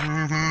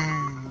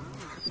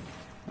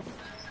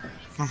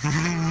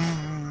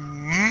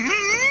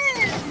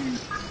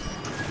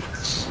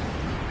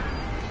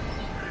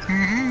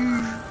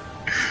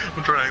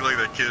trying to act like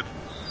that kid.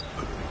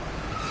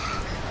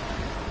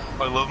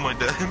 I love my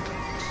dad.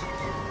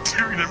 Do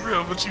you remember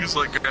how much he was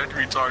like acting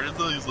retarded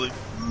though? He's like...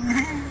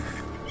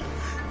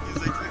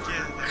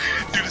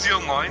 Dude, is he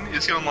online?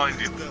 Is he online,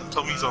 dude?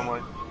 Tell me he's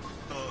online.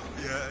 Oh,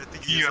 yeah, I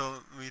think he's on.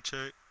 Let me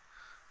check.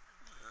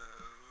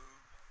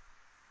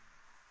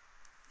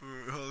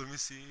 Let me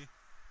see.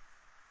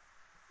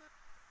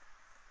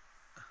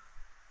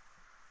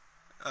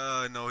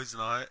 No, he's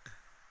not.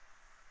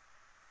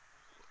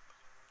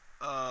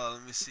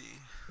 Let me see.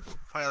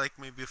 Probably like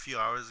maybe a few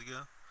hours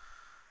ago.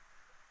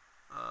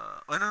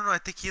 Oh no, I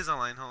think he is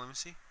online. Hold on, let me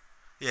see.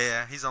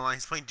 Yeah, he's online.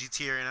 He's playing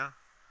GTA right now.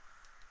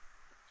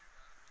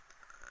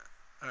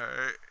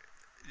 Alright.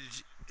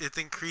 It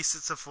increased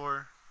it to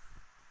 4.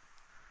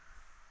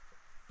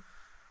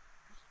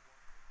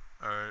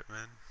 Alright,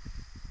 man.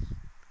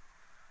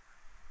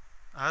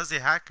 How's the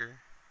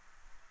hacker?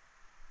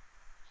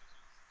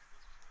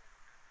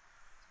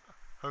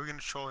 How are we gonna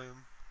troll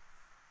him?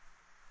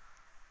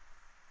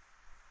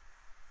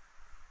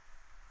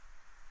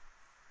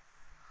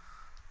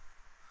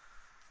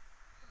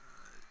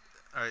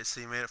 Alright,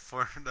 so you made it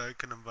 4 that I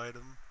can invite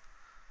him.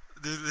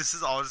 Dude, this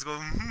is all just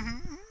going.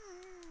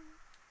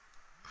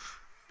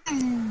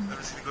 I'm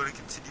just gonna go to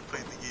continue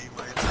playing the game.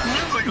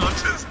 He's like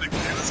autistic, dude.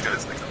 This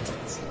guy's like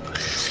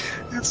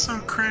autistic. It's so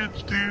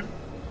cringe, dude.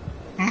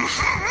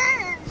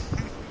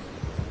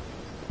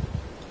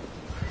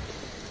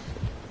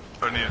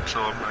 I need to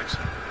chill. I'm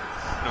actually.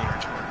 No,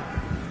 we're chilling.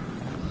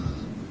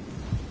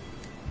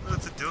 Oh,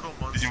 it's a dildo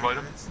monster. Did you invite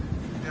him?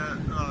 Yeah,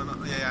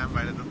 yeah, I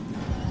invited him.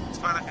 It's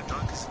fine, I can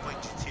join because he's playing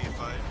GTA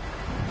 5.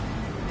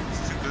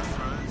 He's too good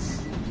for us.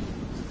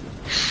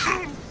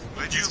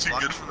 Why'd you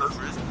block him in the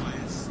first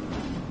place?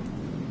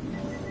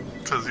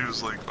 Because he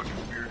was like fucking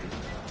weird.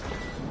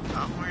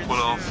 I'm weird But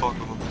too. I'll fuck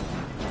with him.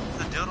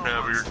 It's a dildo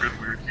Yeah, but monster. you're good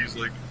weird. He's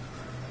like.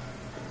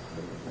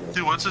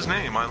 Dude, what's his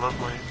name? I love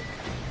my.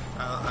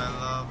 I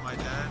love my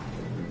dad.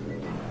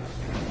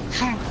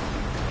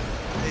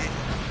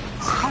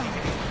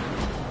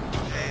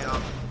 Hey,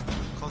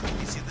 Cole, can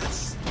you see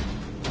this?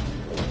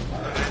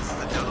 Okay, this is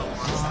the dildo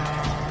monster.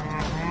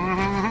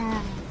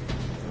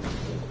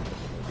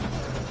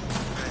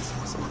 Guys,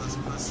 some of this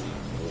pussy.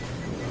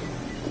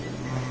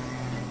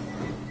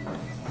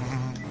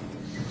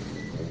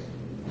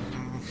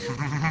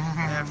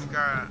 Hey, I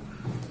forgot.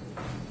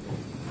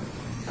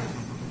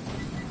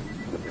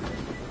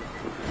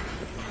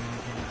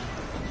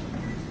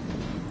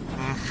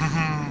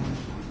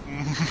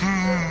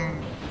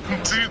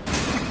 Dude,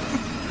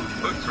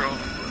 what's wrong?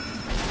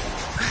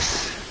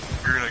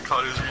 You're gonna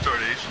call his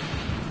retardation?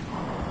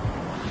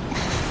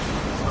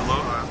 Hello?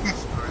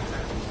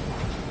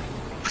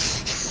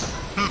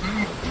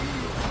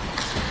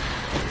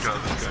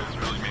 God, this guy's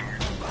really mean.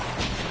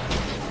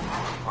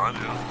 I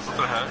do. What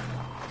the heck?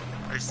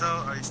 Are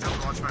you still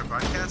watching my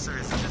broadcast, or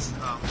is it just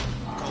Cole?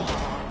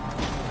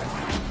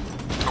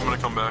 I'm gonna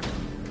come back.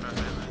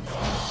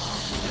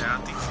 Yeah, I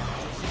don't think so.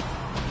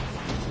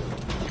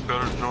 You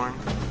better join.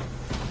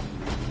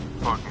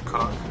 Fucking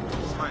cock.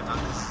 It's fine, not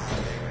this.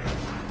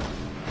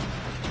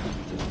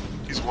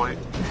 He's white.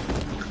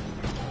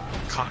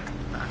 Cock.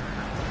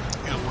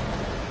 He's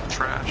white.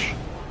 Trash.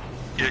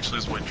 He actually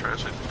is white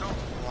trash, I think. Don't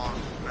walk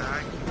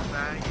back.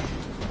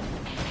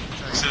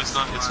 He said it's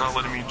not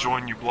letting me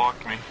join, you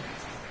blocked me.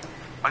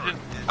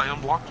 I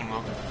unblocked him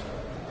though.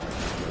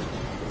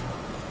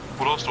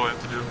 What else do I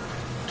have to do?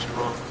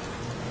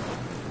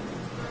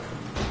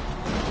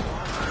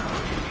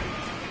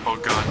 Oh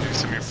god, dude,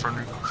 send me a friend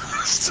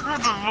request. What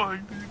the fuck,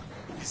 dude?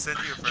 You send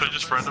you a friend Should I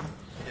just friend him?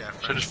 Yeah.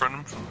 Should I just friend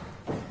him?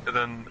 And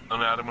then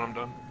unadd him when I'm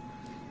done?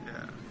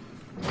 Yeah.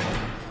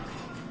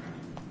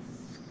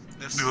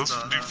 Dude,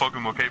 let's do fuck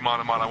him, okay?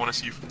 Mod, I wanna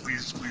see you,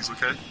 please,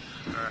 okay? Alright,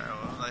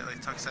 well, like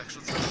talk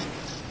sexual to me.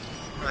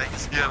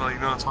 Yeah,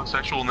 like, no, talk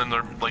sexual, and then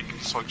they're like,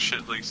 talk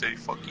shit, like, say,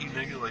 fuck you,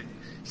 nigga, like,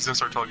 he's gonna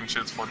start talking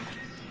shit, it's funny.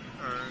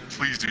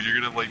 Please, dude, you're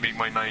gonna, like, make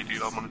my night,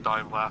 dude, I'm gonna die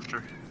of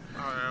laughter.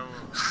 Alright,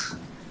 well.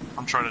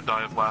 I'm trying to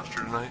die of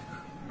laughter tonight.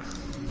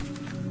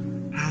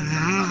 I'm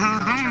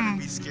trying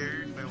to be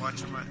scared by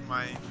watching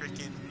my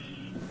freaking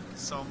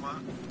Soma.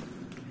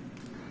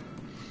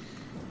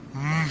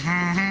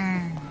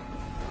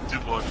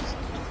 Dude, watch this.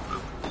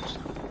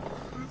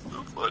 It's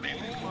so funny,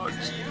 dude, watch.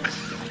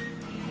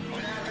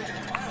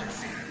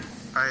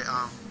 Alright,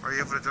 are you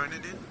able to join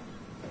it, dude?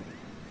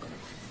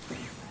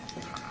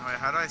 Alright,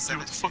 how do I send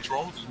Dude, what it the to fuck's you?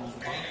 wrong with this movie,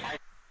 bro?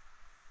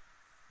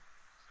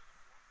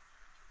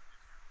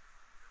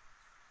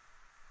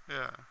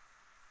 Yeah.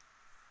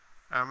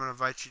 I'm gonna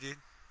invite you, dude.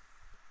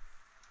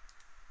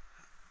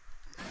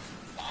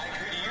 I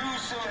could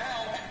use some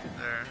help.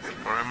 There.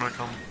 Alright, I'm gonna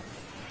come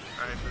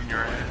in your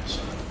ass.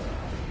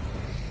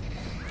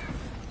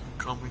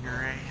 Come in your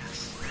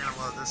ass. You're gonna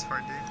love this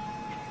part, dude.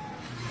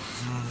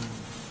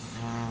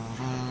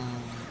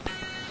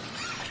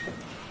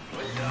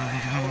 What the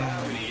hell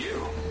happened to you?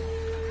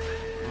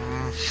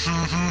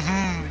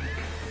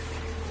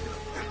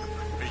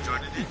 Are you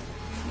joining, dude?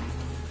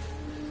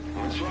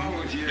 What's wrong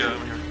with you? Yeah,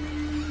 I'm here.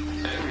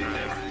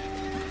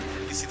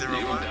 Everything. You see the You go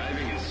robot?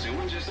 diving in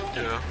sewage or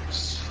something? Yeah.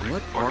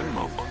 What Fucking are you?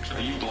 malfunction.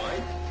 Are you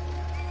blind?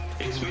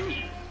 It's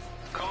me.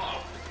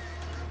 Carl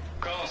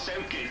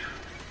Semkin.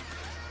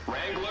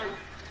 Wrangler?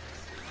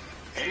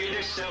 Any of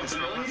this sound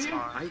familiar to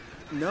you?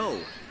 No,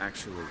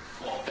 actually.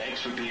 Well,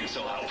 thanks for being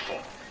so helpful.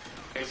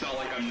 It's not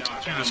like I'm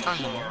knocked Dude, out this on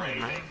the guy's floor or annoying,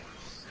 man.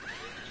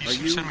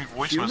 anything. You send me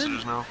voice human?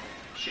 messages now.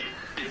 Shit,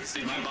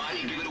 did my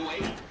body give it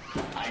away?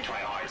 I try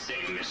hard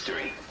staying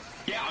mystery.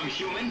 Yeah, I'm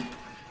human.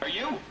 Are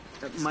you?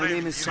 My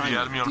name is He Simon.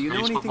 added me on Do you know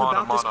Facebook, anything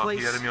about this Mada. place?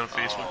 He added me on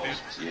Facebook,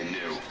 dude. You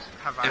knew.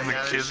 Have And the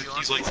added kid, you on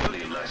he's like, Facebook?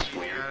 Really less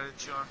weird. Added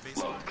you on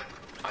Facebook? Look,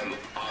 I'm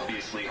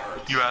obviously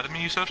hurt. you added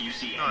me, you said? If you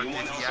see No,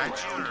 anyone did he else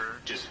add you, around, or-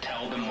 just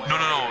tell them where No.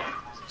 I am.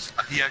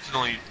 He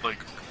accidentally, like,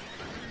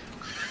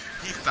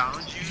 He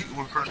found you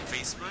when on first-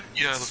 Facebook?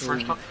 yeah, the So,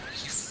 first time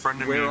he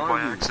friended me Where by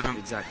are you accident.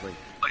 exactly?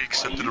 I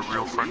accepted a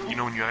real friend. You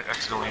know when you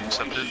accidentally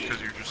accept it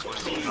because you're just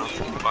like, you know,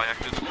 by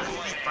accident.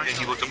 And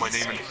he looked at my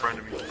name and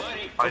friended me.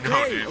 I know,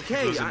 Okay, dude.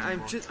 okay. He lives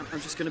in-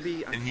 I'm just gonna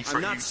be. And he I'm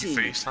you not seeing.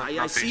 FaceTime- I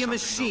not see a FaceTime,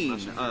 machine,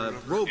 no, a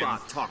that's-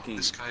 robot and talking.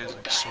 This guy is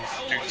like so,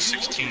 dude, he's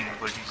 16,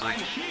 but he's like,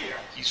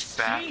 he's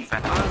fat,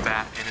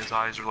 and his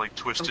eyes are like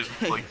twisted,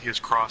 Okay. like he has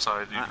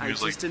cross-eyed. Dude. I he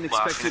was just like didn't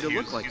expect laughing you to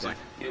at- look like he's that.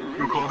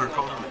 Like, call her.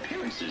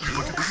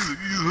 Look at this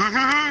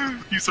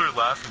He started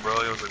laughing, bro.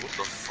 I was like, what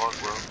the fuck,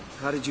 bro?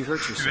 How did you hurt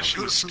Dude, yourself? this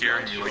shit was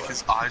scaring me. Like,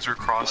 his eyes were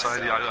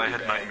cross-eyed. I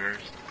had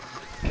nightmares.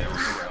 Can't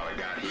remember how I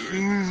got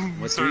here.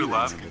 He started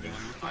laughing.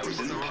 I was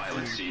in the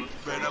pilot seat,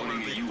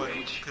 promoting the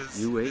UH.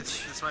 UH?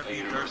 This might A be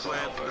universal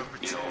Dark Web helper. number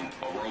 2. You know,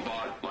 a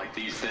robot like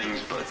these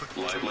things, but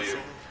livelier.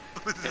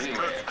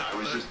 Anyway, I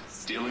was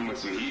just dealing with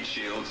some heat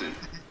shields and...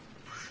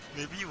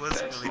 Maybe he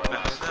wasn't That's really my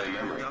bad last at play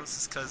that. memory. That was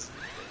his cousin.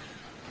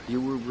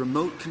 You were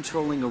remote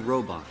controlling a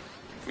robot.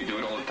 We do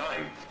it all the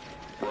time.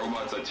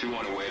 Robots are too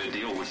on a way to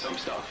deal with some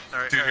stuff.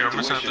 Dude, here, I'm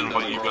just gonna have to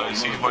invite you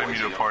guys. You invite me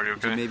to a party,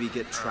 Did you okay? maybe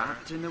get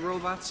trapped in the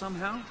robot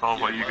somehow? I'll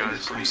invite you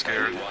guys. I'm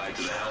scared. Wide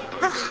to the helper,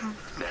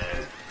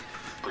 but,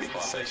 pretty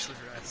far. Sexually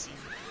harassing.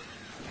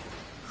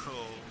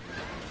 Oh.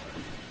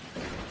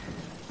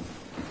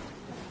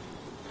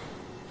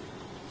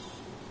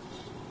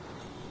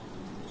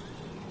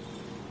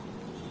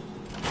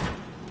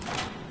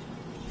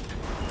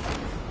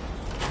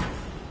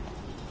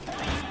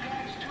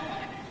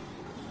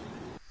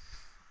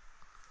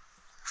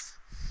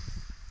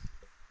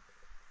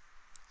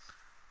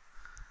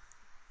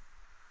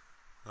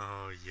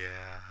 Oh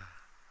yeah.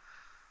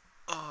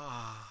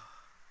 Oh.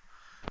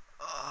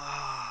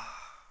 Oh.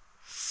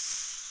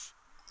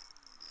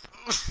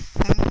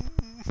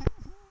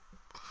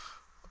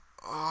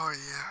 Oh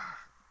yeah.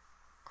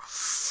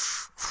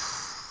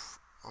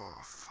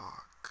 Oh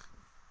fuck.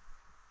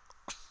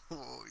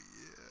 Oh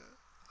yeah.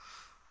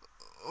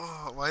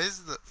 Oh, why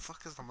is the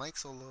fuck is the mic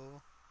so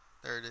low?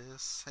 There it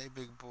is. Hey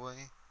big boy.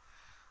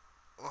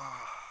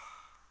 Oh.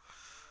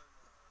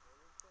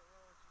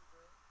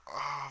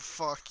 Oh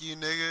fuck you,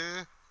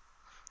 nigga.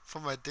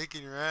 Put my dick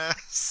in your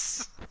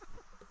ass.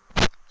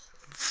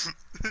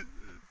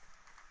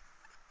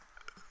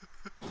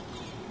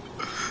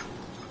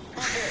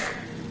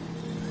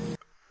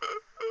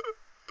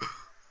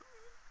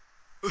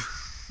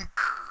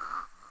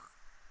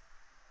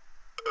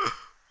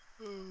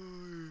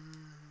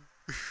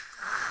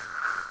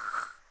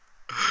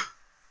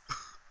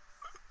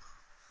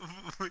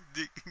 My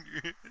dick in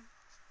your ass.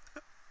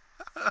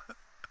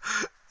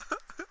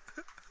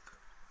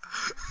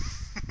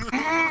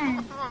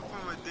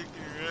 Put my dick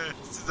in your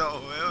ass. Oh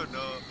hell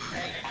no.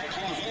 Hey, I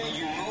can hear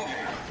you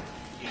moving.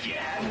 If you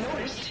hadn't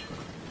noticed,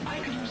 I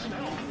could use some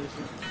help.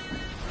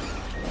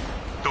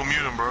 Don't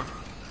mute him, bro.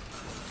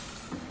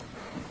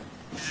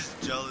 He's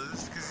just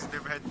jealous because he's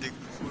never had dick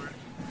before.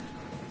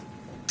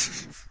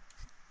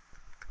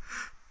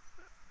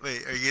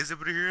 Wait, are you guys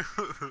able to hear him?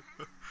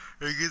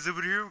 Are you guys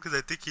able to hear him? Because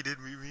I think he did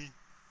meet me.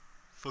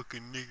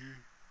 Fucking nigger.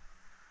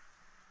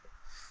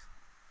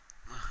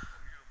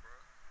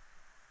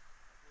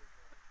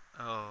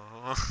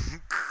 Oh.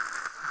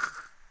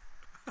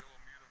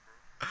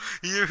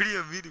 He already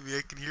unmuted me.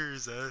 I can hear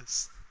his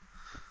ass.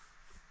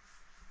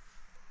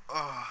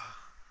 Oh.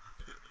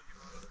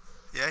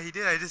 Yeah, he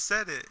did. I just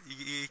said it.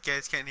 You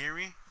guys can't hear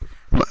me?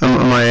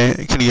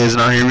 Can you guys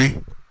not hear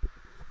me?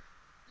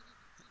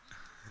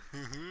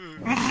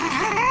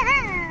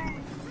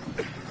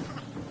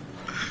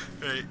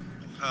 Right.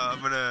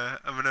 I'm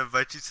gonna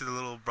invite you to the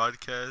little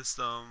broadcast.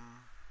 Oh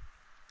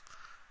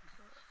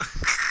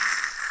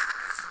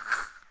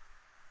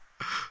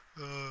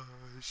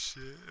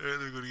shit! Alright,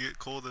 they're gonna get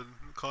cold and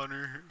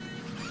Connor. You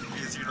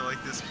guys gonna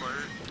like this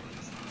part?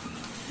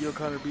 Yo,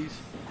 Connor Beast.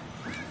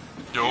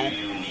 Yo.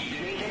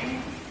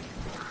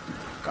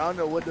 I don't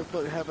know what the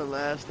fuck happened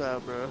last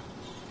time, bro.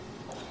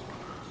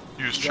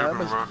 You was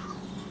tripping, bro.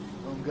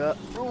 Oh god.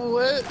 Bro,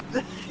 what?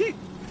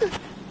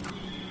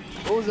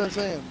 What was I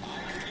saying?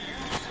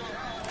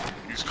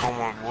 He's calling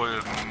my boy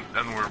an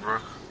N-word, bro.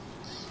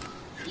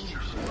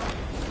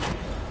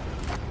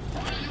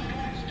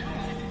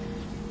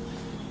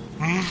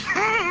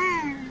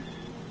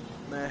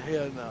 Man,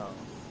 hell no.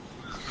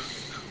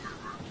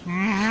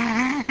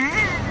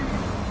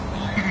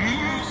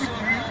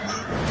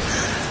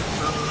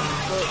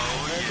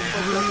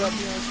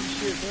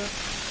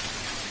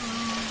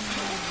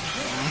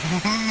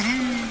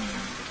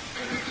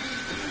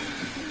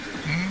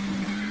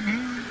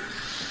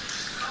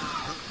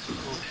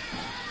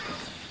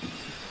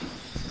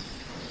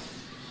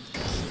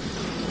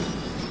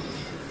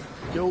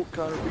 Yo,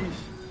 Connor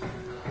Beast.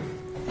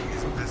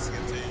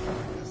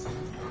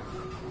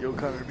 Yo,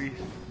 Connor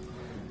Beast.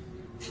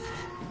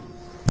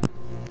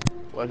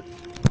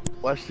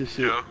 Watch this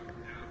shit. Yeah.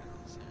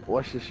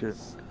 Watch this shit.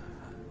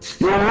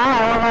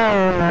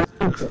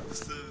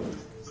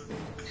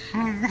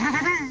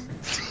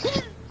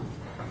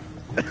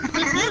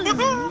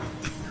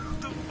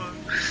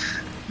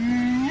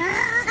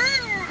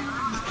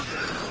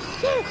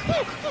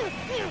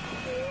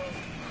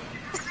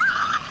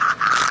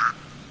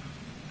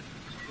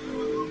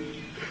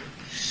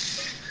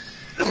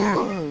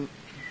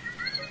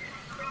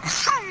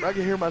 I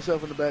can hear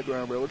myself in the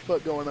background, bro. What the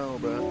fuck going on,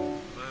 bro?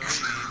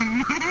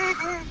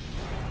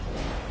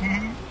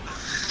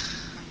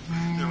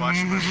 They're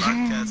watching my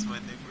broadcast, my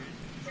nigga.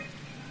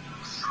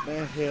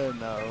 Man, hell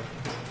no.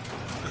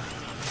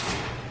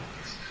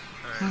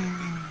 Alright, I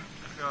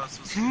forgot I was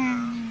supposed to do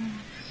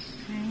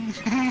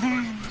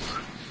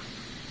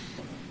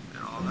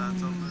now. all that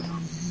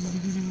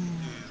something. Dude,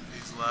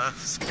 these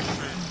laughs.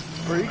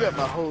 Bro, you got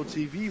my whole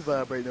TV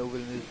vibrating over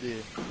in this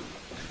bed.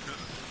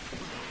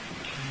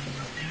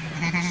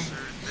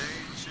 Sure thing,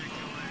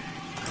 chicken wing.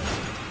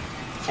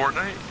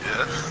 Fortnite?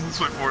 Yeah, let's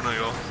play Fortnite,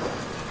 y'all.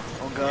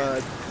 Oh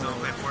God. You don't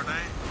play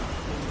Fortnite?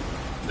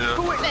 Yeah.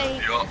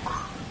 Fortnite. Yup.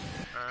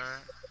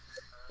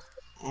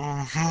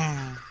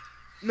 Alright.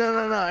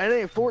 No, it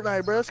ain't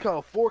Fortnite, bro. It's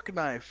called Fork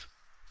Knife.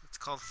 It's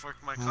called Fork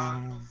My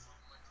Cock.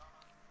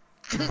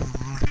 Yeah,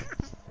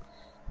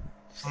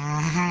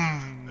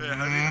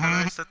 how do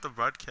I start the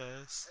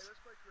broadcast?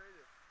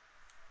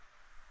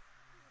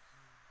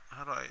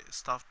 How do I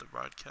stop the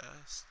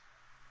broadcast?